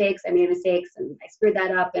made mistakes and I screwed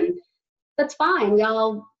that up, and that's fine.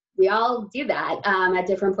 We all do that at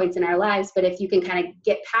different points in our lives. But if you can kind of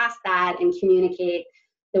get past that and communicate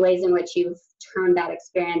the ways in which you've turned that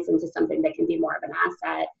experience into something that can be more of an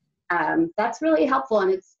asset, that's really helpful.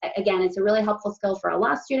 And it's a really helpful skill for a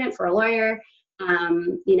law student, for a lawyer.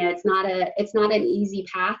 You know, it's not an easy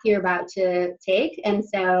path you're about to take. And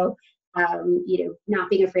so, you know, not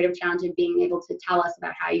being afraid of challenge and being able to tell us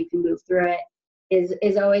about how you can move through it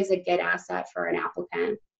is always a good asset for an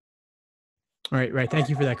applicant. Right. Thank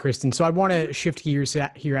you for that, Kristen. So I want to shift gears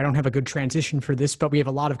here. I don't have a good transition for this, but we have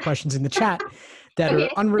a lot of questions in the chat that are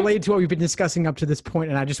unrelated to what we've been discussing up to this point,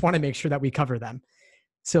 and I just want to make sure that we cover them.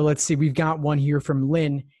 So let's see. We've got one here from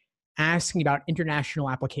Lynn asking about international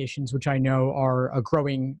applications, which I know are a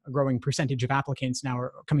growing percentage of applicants now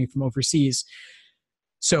are coming from overseas.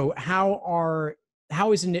 So how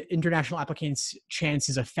is an international applicant's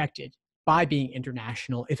chances affected by being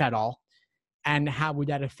international, if at all? And how would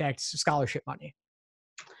that affect scholarship money?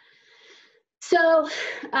 So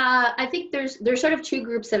I think there's sort of two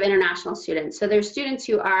groups of international students. So there's students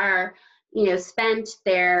who are, you know, spent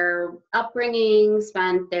their upbringing,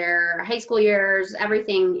 spent their high school years,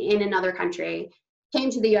 everything in another country,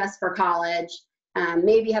 came to the US for college,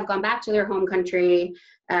 maybe have gone back to their home country,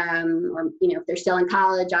 or, you know, if they're still in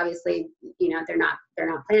college, obviously, you know, they're not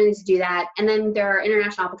planning to do that. And then there are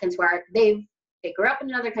international applicants who are, they grew up in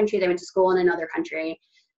another country, they went to school in another country,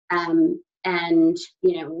 and,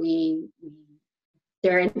 you know,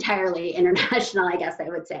 they're entirely international, I guess I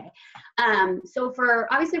would say. So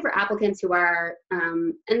obviously for applicants who are,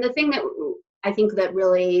 and the thing that I think that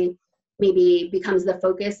really maybe becomes the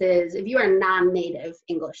focus is if you are a non-native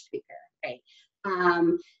English speaker, right?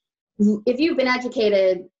 If you've been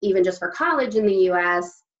educated even just for college in the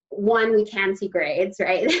US, one, we can see grades,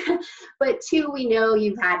 right? But two, we know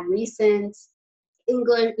you've had recent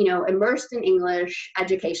English, you know, immersed in English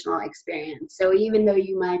educational experience. So even though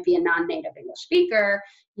you might be a non-native English speaker,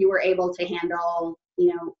 you were able to handle,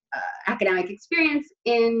 you know, academic experience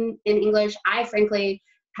in English. I frankly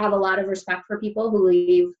have a lot of respect for people who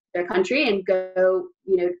leave their country and go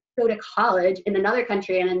to college in another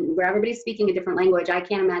country and where everybody's speaking a different language. I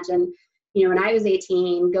can't imagine, you know, when I was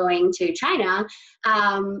 18 going to China,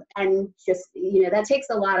 and just, you know, that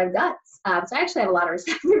takes a lot of guts. So I actually have a lot of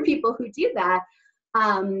respect for people who do that.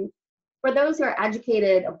 For those who are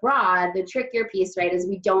educated abroad, the trickier piece, right, is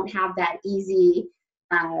we don't have that easy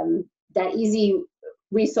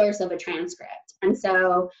resource of a transcript. And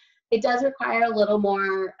so it does require a little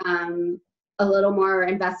more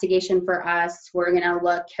investigation for us. We're going to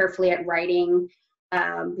look carefully at writing,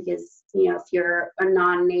 because, you know, if you're a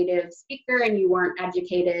non-native speaker and you weren't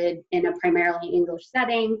educated in a primarily English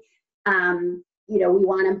setting, you know, we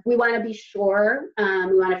want to be sure,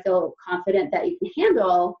 we want to feel confident that you can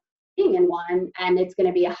handle being in one, and it's going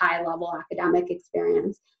to be a high level academic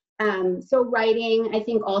experience. So writing, I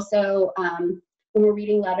think also, when we're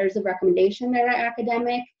reading letters of recommendation that are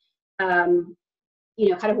academic, you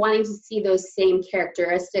know, kind of wanting to see those same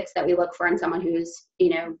characteristics that we look for in someone who's, you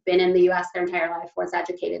know, been in the US their entire life, was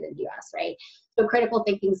educated in the US, right? So critical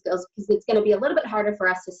thinking skills, because it's going to be a little bit harder for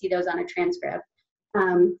us to see those on a transcript.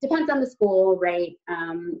 Depends on the school, right?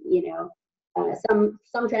 You know, some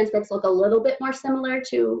transcripts look a little bit more similar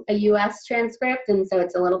to a US transcript, and so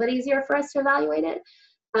it's a little bit easier for us to evaluate it.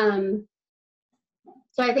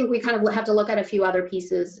 So I think we kind of have to look at a few other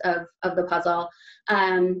pieces of the puzzle.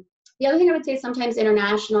 The other thing I would say, sometimes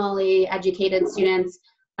internationally educated students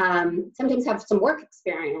sometimes have some work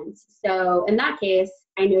experience. So in that case,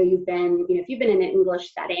 I know you've been, you know, if you've been in an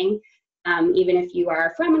English setting, even if you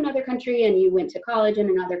are from another country and you went to college in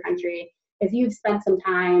another country, if you've spent some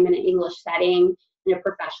time in an English setting, in a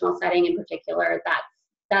professional setting in particular,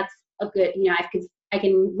 that's a good, you know, I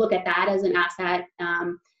can look at that as an asset,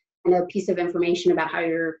 and a piece of information about how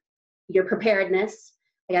your preparedness,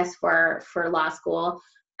 I guess, for law school.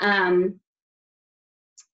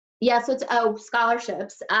 Yeah, so it's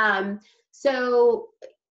scholarships. So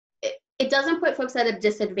it doesn't put folks at a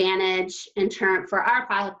disadvantage for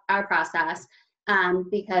our process,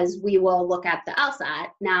 because we will look at the LSAT.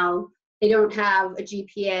 Now, they don't have a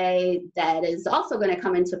GPA that is also going to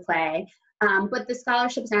come into play, but the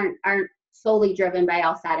scholarships aren't solely driven by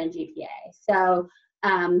LSAT and GPA. So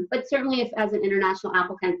But certainly if as an international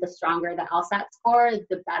applicant, the stronger the LSAT score,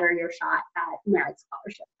 the better your shot at merit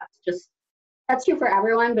scholarship. That's true for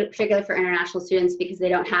everyone, but particularly for international students because they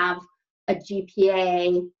don't have a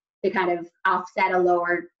GPA to kind of offset a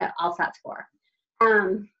lower LSAT score.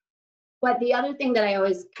 But the other thing that I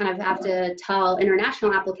always kind of have to tell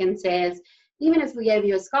international applicants is, even if we give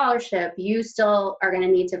you a scholarship, you still are going to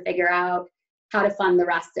need to figure out how to fund the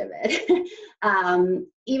rest of it.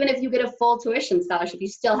 Even if you get a full tuition scholarship, you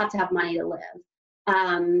still have to have money to live.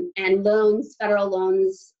 And loans, federal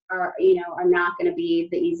loans are not going to be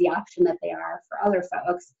the easy option that they are for other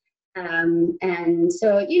folks. And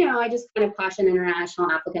so, I just kind of caution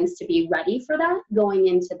international applicants to be ready for that going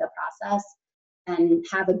into the process and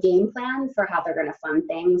have a game plan for how they're going to fund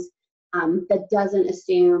things. That doesn't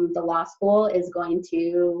assume the law school is going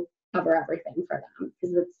to cover everything for them,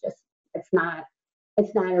 because it's not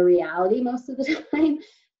a reality most of the time.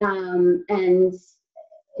 And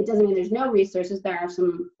it doesn't mean there's no resources. There are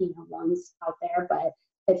some loans out there, but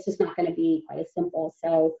it's just not going to be quite as simple.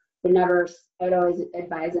 So I'd always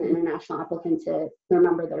advise an international applicant to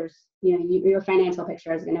remember there's your financial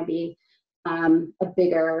picture is going to be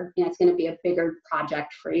it's going to be a bigger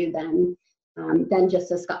project for you than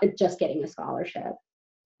just getting a scholarship.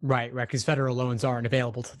 Right, because federal loans aren't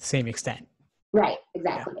available to the same extent. Right,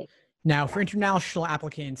 exactly. Yeah. Now, for international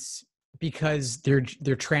applicants, because their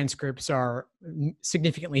transcripts are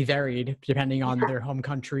significantly varied depending on their home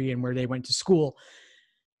country and where they went to school,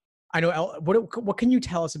 I know, what can you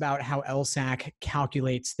tell us about how LSAC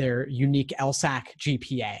calculates their unique LSAC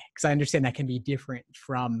GPA? Because I understand that can be different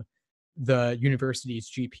from the university's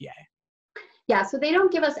GPA. Yeah, so they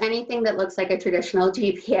don't give us anything that looks like a traditional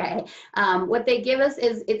GPA. What they give us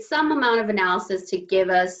is it's some amount of analysis to give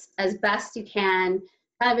us, as best you can,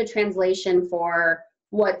 kind of a translation for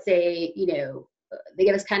what's they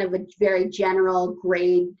give us kind of a very general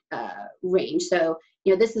grade range. So,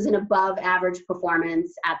 this is an above average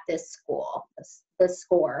performance at this school, this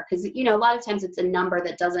score. Because, a lot of times it's a number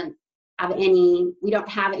that doesn't have we don't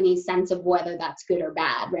have any sense of whether that's good or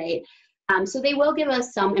bad, right? So they will give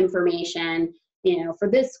us some information, for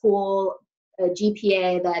this school, a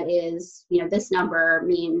GPA that is, this number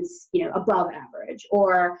means, above average,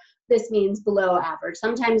 or this means below average.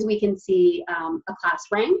 You'll we can see a class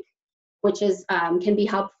rank, which is can be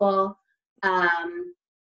helpful.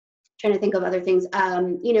 Trying to think of other things.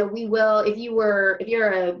 We will, if you're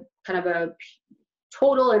a kind of a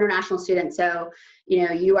total international student, so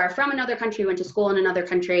you are from another country, went to school in another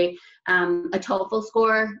country, a TOEFL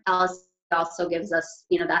score also gives us,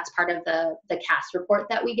 that's part of the CAS report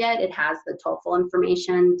that we get. It has the TOEFL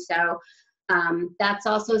information. So that's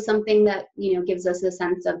also something that, gives us a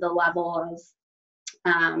sense of the level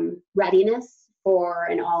of readiness for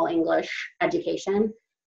an all English education.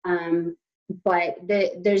 But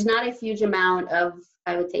there's not a huge amount of,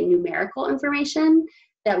 I would say, numerical information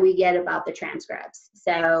that we get about the transcripts.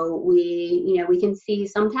 So we can see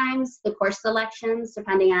sometimes the course selections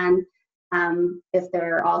depending on if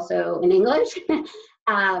they're also in English.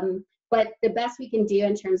 But the best we can do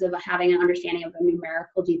in terms of having an understanding of a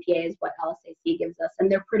numerical GPA is what LSAC gives us.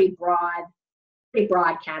 And they're pretty broad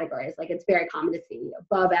categories. Like, it's very common to see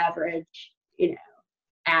above average,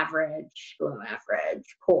 average, below average,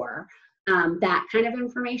 poor, that kind of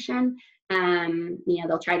information.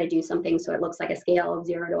 They'll try to do something so it looks like a scale of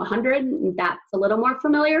 0 to 100. And that's a little more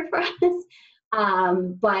familiar for us.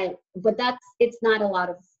 But it's not a lot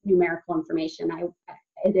of numerical information.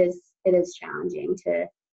 It is challenging to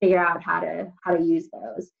figure out how to use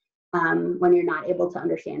those when you're not able to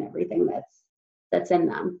understand everything that's in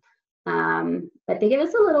them. But they give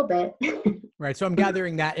us a little bit. Right. So I'm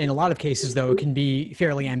gathering that in a lot of cases, though, it can be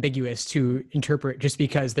fairly ambiguous to interpret, just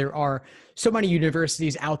because there are so many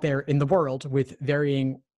universities out there in the world with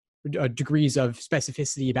varying degrees of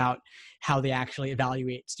specificity about how they actually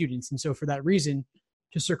evaluate students. And so for that reason,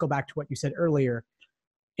 to circle back to what you said earlier,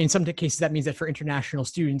 in some cases, that means that for international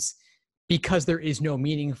students, because there is no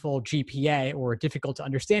meaningful GPA or difficult to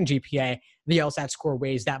understand GPA, the LSAT score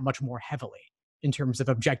weighs that much more heavily in terms of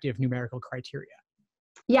objective numerical criteria.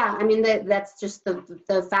 Yeah, I mean, that's just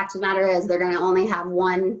the fact of the matter is they're going to only have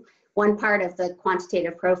one part of the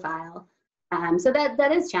quantitative profile. So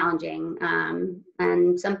that is challenging,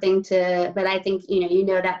 and something but I think,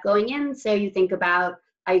 that going in, so you think about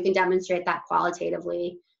how you can demonstrate that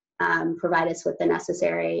qualitatively, provide us with the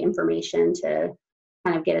necessary information to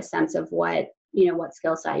kind of get a sense of what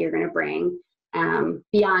skill set you're going to bring,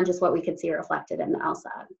 beyond just what we could see reflected in the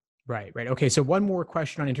LSAT. Right. Okay. So one more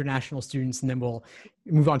question on international students, and then we'll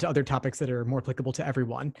move on to other topics that are more applicable to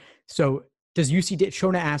everyone. So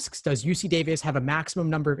Shona asks, does UC Davis have a maximum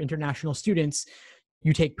number of international students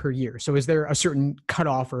you take per year. So is there a certain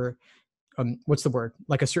cutoff or what's the word?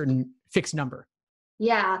 Like a certain fixed number?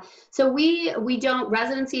 Yeah. So we don't,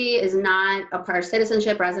 residency is not a part,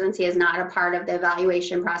 citizenship residency is not a part of the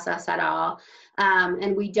evaluation process at all.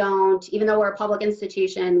 And we don't, even though we're a public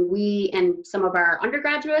institution, we and some of our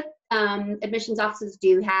undergraduate admissions offices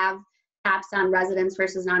do have caps on residents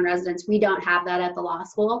versus non-residents. We don't have that at the law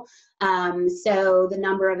school. So the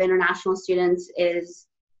number of international students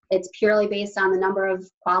it's purely based on the number of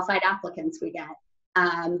qualified applicants we get.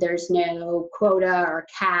 There's no quota or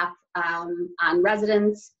cap on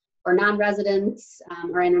residents or non-residents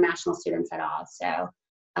or international students at all. So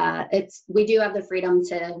we do have the freedom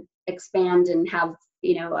to expand and have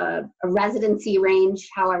a residency range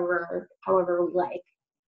however we like.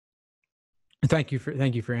 Thank you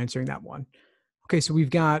for answering that one. Okay, so we've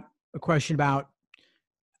got a question about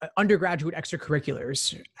undergraduate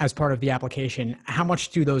extracurriculars as part of the application. How much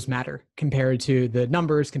do those matter compared to the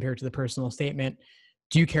numbers, compared to the personal statement?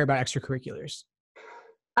 Do you care about extracurriculars?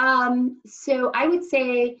 So I would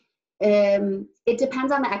say it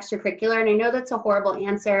depends on the extracurricular, and I know that's a horrible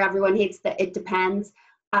answer. Everyone hates that it depends,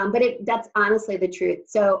 but that's honestly the truth.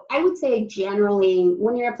 So I would say generally,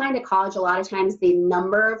 when you're applying to college, a lot of times the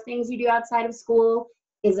number of things you do outside of school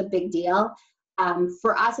is a big deal.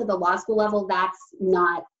 For us at the law school level, that's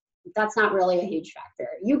not really a huge factor.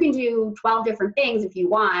 You can do 12 different things if you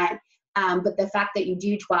want, but the fact that you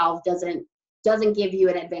do 12 doesn't give you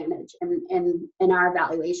an advantage in our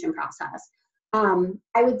evaluation process.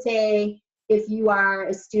 I would say if you are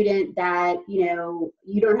a student that,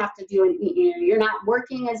 you don't have to do, you're not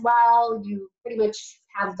working as well, you pretty much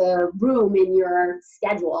have the room in your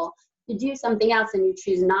schedule to do something else and you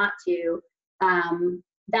choose not to,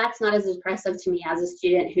 that's not as impressive to me as a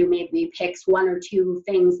student who maybe picks one or two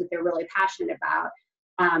things that they're really passionate about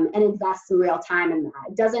and invests some real time in that.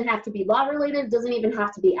 It doesn't have to be law related, it doesn't even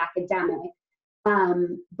have to be academic.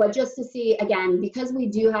 But just to see, again, because we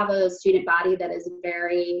do have a student body that is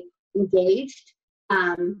very engaged,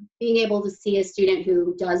 being able to see a student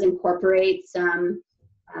who does incorporate some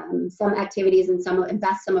activities and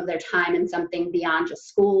invest some of their time in something beyond just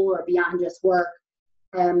school or beyond just work,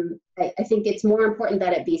 I think it's more important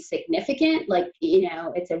that it be significant, like,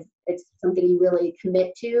 it's something you really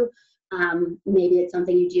commit to. Maybe it's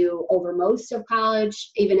something you do over most of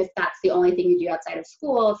college, even if that's the only thing you do outside of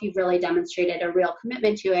school. If you've really demonstrated a real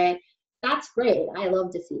commitment to it, that's great. I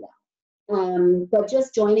love to see that. But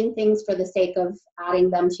just joining things for the sake of adding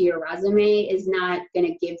them to your resume is not going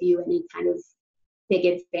to give you any kind of big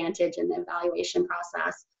advantage in the evaluation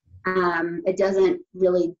process. It doesn't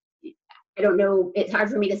really, I don't know, it's hard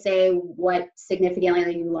for me to say what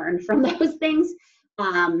significantly you learned from those things.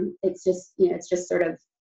 It's just sort of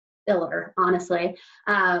filler, honestly.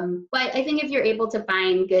 But I think if you're able to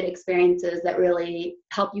find good experiences that really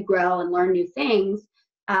help you grow and learn new things,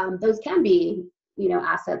 those can be,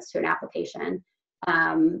 assets to an application.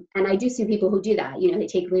 And I do see people who do that. They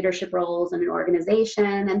take leadership roles in an organization,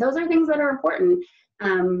 and those are things that are important.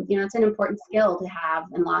 It's an important skill to have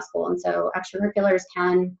in law school. And so extracurriculars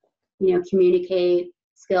can, communicate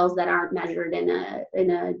skills that aren't measured in a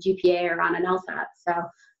GPA or on an LSAT. So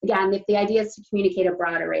again, if the idea is to communicate a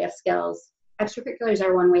broad array of skills, extracurriculars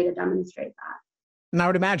are one way to demonstrate that. And I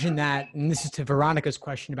would imagine that, and this is to Veronica's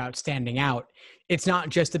question about standing out, it's not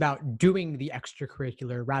just about doing the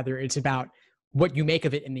extracurricular, rather it's about what you make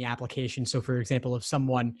of it in the application. So for example, if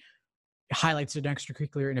someone highlights an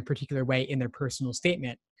extracurricular in a particular way in their personal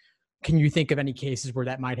statement, can you think of any cases where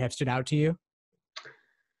that might have stood out to you?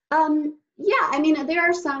 Yeah, there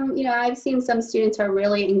are some, I've seen some students who are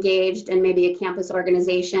really engaged in maybe a campus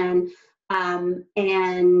organization or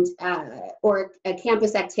a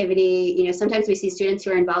campus activity. Sometimes we see students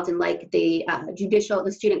who are involved in like the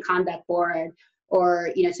student conduct board,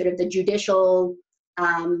 or, sort of the judicial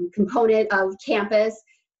component of campus,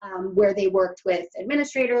 where they worked with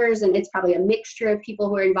administrators, and it's probably a mixture of people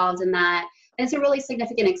who are involved in that. And it's a really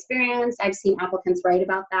significant experience. I've seen applicants write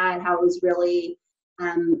about that, how it was really,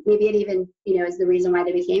 maybe it even, is the reason why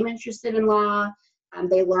they became interested in law.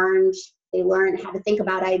 They learned how to think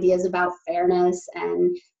about ideas about fairness,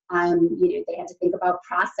 and, they had to think about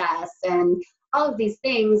process and all of these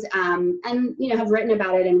things, and, have written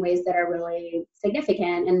about it in ways that are really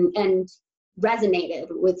significant and resonated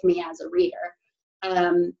with me as a reader.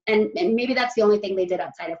 And maybe that's the only thing they did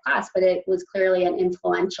outside of class, but it was clearly an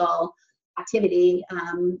influential activity.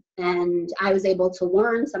 And I was able to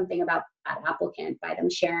learn something about that applicant by them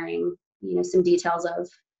sharing, some details of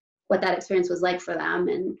what that experience was like for them,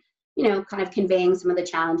 and, kind of conveying some of the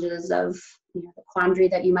challenges of, the quandary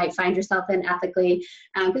that you might find yourself in ethically,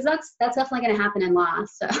 because that's definitely going to happen in law.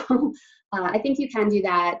 So I think you can do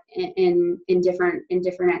that in different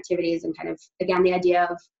activities, and kind of, again, the idea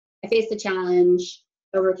of I faced a challenge,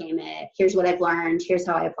 overcame it. Here's what I've learned. Here's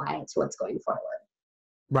how I apply it to what's going forward.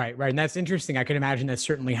 Right, right. And that's interesting. I can imagine that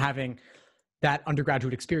certainly having that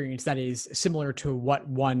undergraduate experience that is similar to what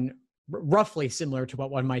one, roughly similar to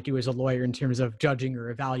what one might do as a lawyer in terms of judging or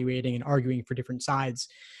evaluating and arguing for different sides,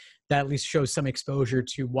 that at least shows some exposure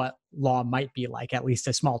to what law might be like, at least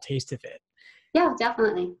a small taste of it. Yeah,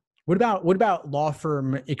 definitely. What about law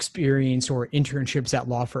firm experience or internships at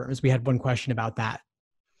law firms? We had one question about that.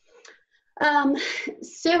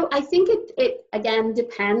 So I think it again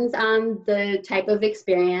depends on the type of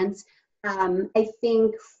experience. I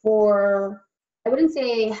think I wouldn't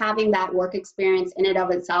say having that work experience in and of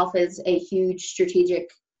itself is a huge strategic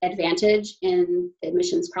advantage in the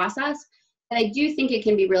admissions process. And I do think it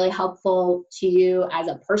can be really helpful to you as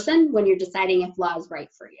a person when you're deciding if law is right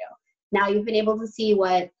for you. Now you've been able to see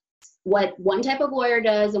what one type of lawyer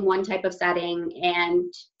does in one type of setting,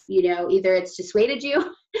 and either it's dissuaded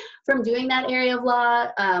you from doing that area of law,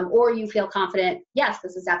 or you feel confident, yes,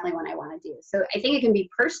 this is definitely what I want to do. So I think it can be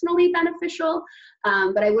personally beneficial,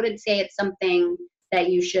 but I wouldn't say it's something that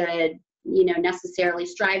you should, necessarily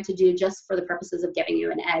strive to do just for the purposes of giving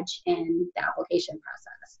you an edge in the application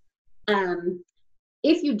process.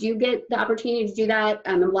 If you do get the opportunity to do that,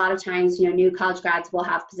 a lot of times, new college grads will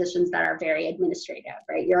have positions that are very administrative,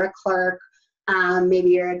 right? You're a clerk, maybe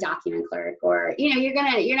you're a document clerk, or, you're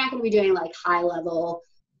not going to be doing like high level,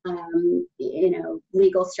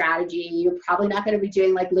 legal strategy. You're probably not going to be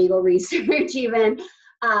doing like legal research even.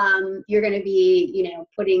 You're going to be,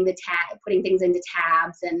 putting things into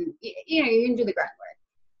tabs, and, you can do the grunt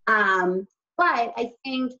work. But I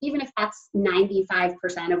think even if that's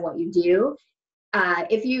 95% of what you do,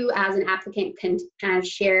 if you as an applicant can kind of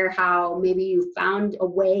share how maybe you found a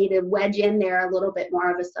way to wedge in there a little bit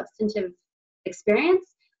more of a substantive experience.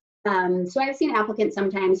 So I've seen applicants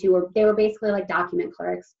sometimes they were basically like document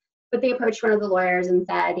clerks, but they approached one of the lawyers and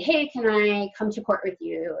said, hey, can I come to court with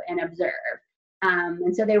you and observe?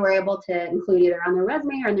 And so they were able to include either on their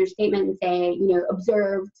resume or in their statement and say,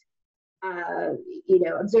 observed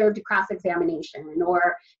cross-examination,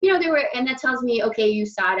 or, and that tells me, okay, you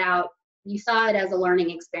saw it as a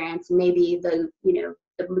learning experience. Maybe the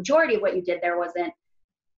majority of what you did there wasn't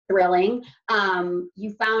thrilling.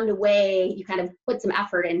 You found a way, you kind of put some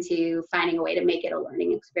effort into finding a way to make it a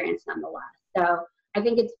learning experience nonetheless. So I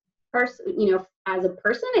think it's as a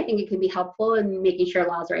person, I think it can be helpful in making sure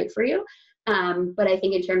law is right for you. But I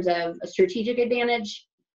think in terms of a strategic advantage,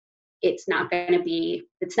 it's not going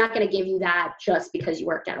to give you that just because you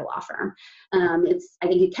worked at a law firm. I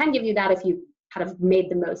think it can give you that if you kind of made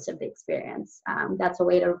the most of the experience. That's a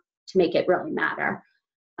way to make it really matter.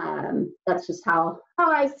 That's just how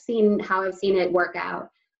I've seen it work out.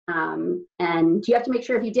 And you have to make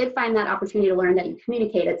sure if you did find that opportunity to learn that you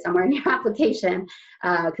communicate it somewhere in your application,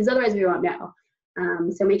 because otherwise we won't know.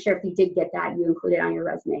 So make sure if you did get that, you include it on your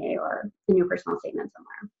resume or in your personal statement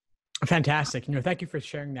somewhere. Fantastic. Thank you for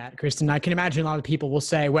sharing that, Kristen. I can imagine a lot of people will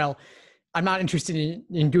say, well, I'm not interested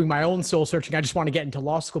in doing my own soul searching. I just want to get into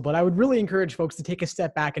law school. But I would really encourage folks to take a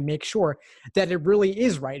step back and make sure that it really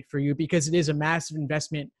is right for you, because it is a massive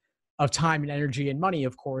investment of time and energy and money,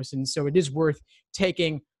 of course. And so it is worth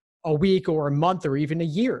taking a week or a month or even a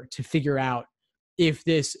year to figure out if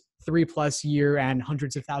this 3+ year and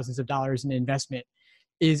hundreds of thousands of dollars in investment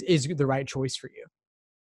is the right choice for you.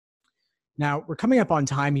 Now, we're coming up on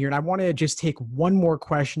time here, and I want to just take one more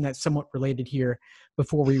question that's somewhat related here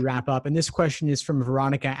before we wrap up. And this question is from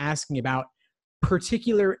Veronica, asking about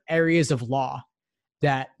particular areas of law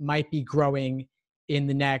that might be growing in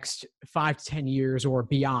the next 5 to 10 years or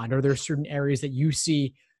beyond. Are there certain areas that you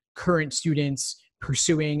see current students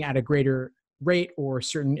pursuing at a greater rate, or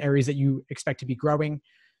certain areas that you expect to be growing,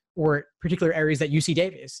 or particular areas that UC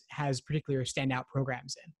Davis has particular standout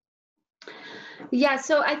programs in? Yeah,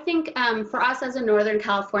 so I think for us as a Northern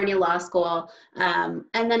California law school, and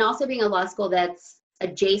then also being a law school that's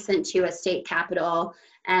adjacent to a state capital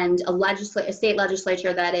and a state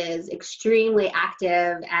legislature that is extremely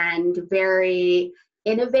active and very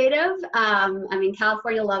innovative.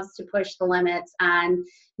 California loves to push the limits on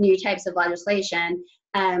new types of legislation.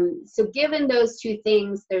 So given those two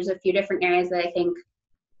things, there's a few different areas that I think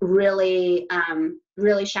really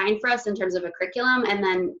shine for us in terms of a curriculum,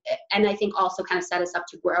 and I think also kind of set us up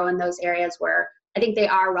to grow in those areas where I think they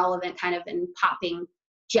are relevant kind of in popping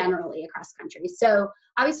generally across the country. So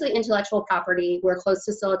obviously intellectual property, we're close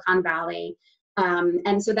to Silicon Valley,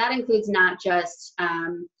 and so that includes not just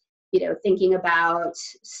thinking about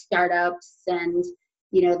startups and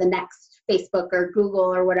the next Facebook or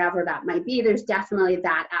Google or whatever that might be. There's definitely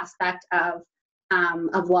that aspect of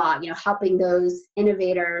law, helping those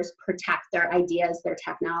innovators protect their ideas, their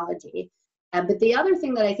technology. But the other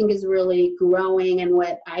thing that I think is really growing, and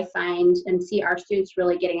what I find and see our students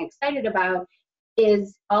really getting excited about,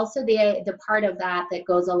 is also the part of that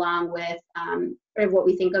goes along with sort of what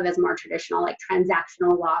we think of as more traditional, like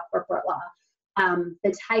transactional law, corporate law.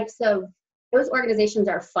 The types of those organizations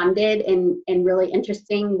are funded in really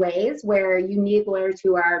interesting ways, where you need lawyers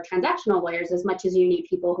who are transactional lawyers as much as you need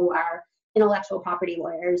people who are intellectual property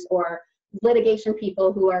lawyers or litigation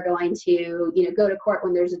people who are going to go to court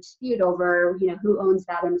when there's a dispute over who owns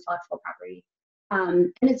that intellectual property.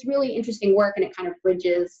 And it's really interesting work, and it kind of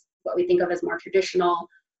bridges what we think of as more traditional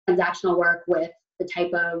transactional work with the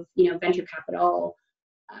type of venture capital.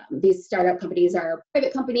 These startup companies are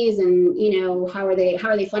private companies, and how are they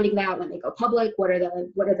funding that when they go public? What are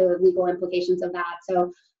the legal implications of that?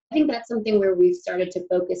 So I think that's something where we've started to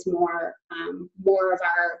focus more of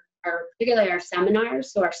particularly our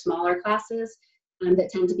seminars, so our smaller classes that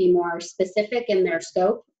tend to be more specific in their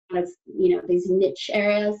scope, kind of these niche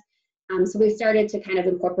areas. So we've started to kind of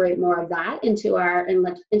incorporate more of that into our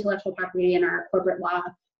intellectual property and our corporate law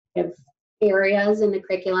kind of areas in the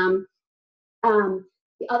curriculum.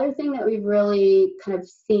 The other thing that we've really kind of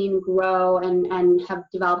seen grow and have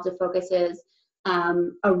developed a focus is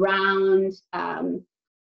around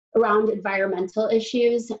environmental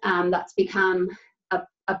issues. That's become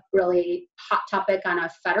a really hot topic on a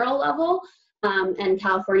federal level. And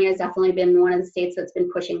California has definitely been one of the states that's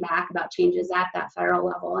been pushing back about changes at that federal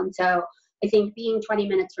level. And so I think being 20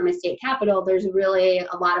 minutes from a state capital, there's really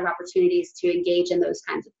a lot of opportunities to engage in those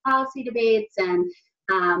kinds of policy debates and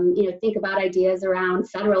think about ideas around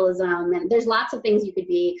federalism. And there's lots of things you could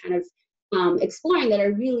be kind of exploring that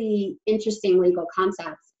are really interesting legal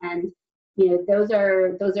concepts. And those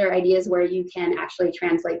are ideas where you can actually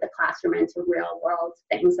translate the classroom into real world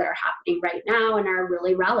things that are happening right now and are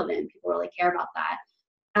really relevant. People really care about that.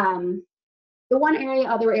 The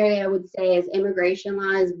other area I would say is immigration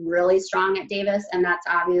law is really strong at Davis, and that's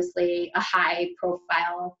obviously a high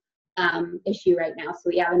profile issue right now. So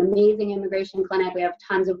we have an amazing immigration clinic. We have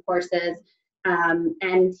tons of courses,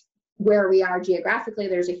 and where we are geographically,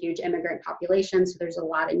 there's a huge immigrant population, so there's a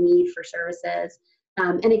lot of need for services.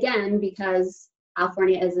 And again, because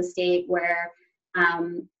California is a state where,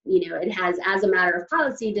 it has, as a matter of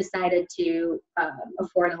policy, decided to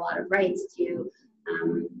afford a lot of rights to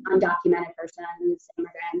undocumented persons,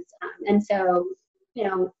 immigrants. And so,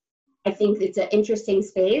 I think it's an interesting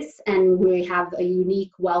space, and we have a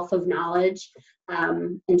unique wealth of knowledge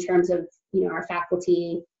in terms of, our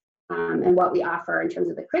faculty and what we offer in terms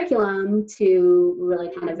of the curriculum to really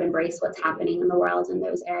kind of embrace what's happening in the world in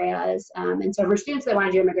those areas. And so for students that want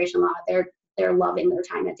to do immigration law, they're loving their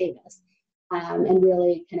time at Davis and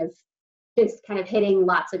really kind of hitting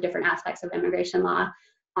lots of different aspects of immigration law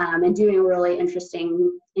and doing really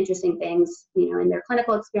interesting things, in their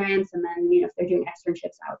clinical experience, and then, if they're doing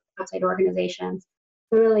externships outside organizations.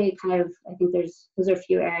 So really kind of, I think those are a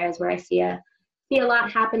few areas where I see a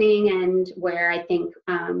lot happening, and where I think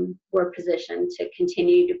we're positioned to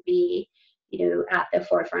continue to be, at the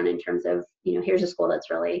forefront in terms of, here's a school that's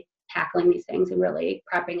really tackling these things and really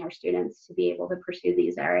prepping our students to be able to pursue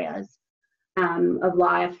these areas of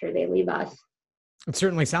law after they leave us. It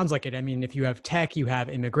certainly sounds like it. I mean, if you have tech, you have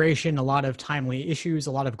immigration, a lot of timely issues,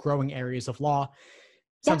 a lot of growing areas of law.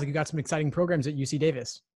 Sounds like you got some exciting programs at UC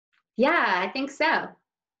Davis. Yeah, I think so.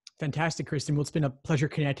 Fantastic, Kristen. Well, it's been a pleasure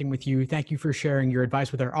connecting with you. Thank you for sharing your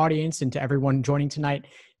advice with our audience, and to everyone joining tonight,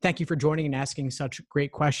 thank you for joining and asking such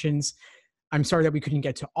great questions. I'm sorry that we couldn't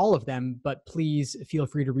get to all of them, but please feel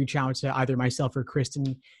free to reach out to either myself or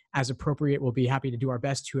Kristen as appropriate. We'll be happy to do our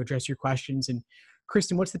best to address your questions. And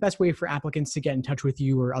Kristen, what's the best way for applicants to get in touch with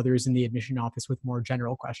you or others in the admission office with more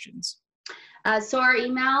general questions? So our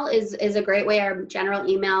email is a great way, our general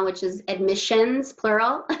email, which is admissions,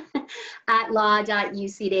 plural, at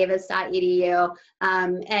law.ucdavis.edu.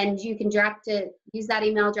 And you can use that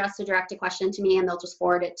email address to direct a question to me, and they'll just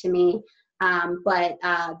forward it to me. But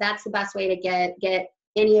that's the best way to get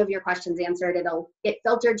any of your questions answered. It'll get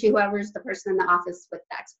filtered to whoever's the person in the office with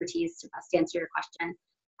the expertise to best answer your question.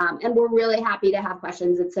 And we're really happy to have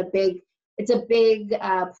questions. It's a big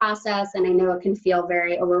process, and I know it can feel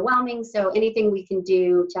very overwhelming. So anything we can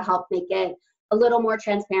do to help make it a little more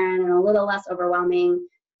transparent and a little less overwhelming,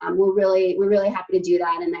 we're really happy to do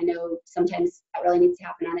that. And I know sometimes that really needs to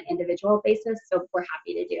happen on an individual basis, so we're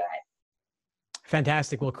happy to do it.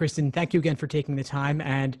 Fantastic. Well, Kristen, thank you again for taking the time,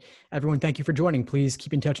 and everyone, thank you for joining. Please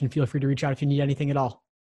keep in touch and feel free to reach out if you need anything at all.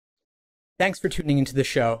 Thanks for tuning into the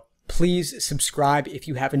show. Please subscribe if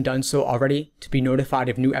you haven't done so already to be notified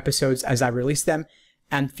of new episodes as I release them.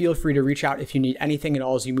 And feel free to reach out if you need anything at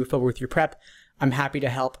all as you move forward with your prep. I'm happy to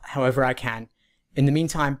help however I can. In the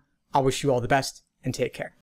meantime, I wish you all the best and take care.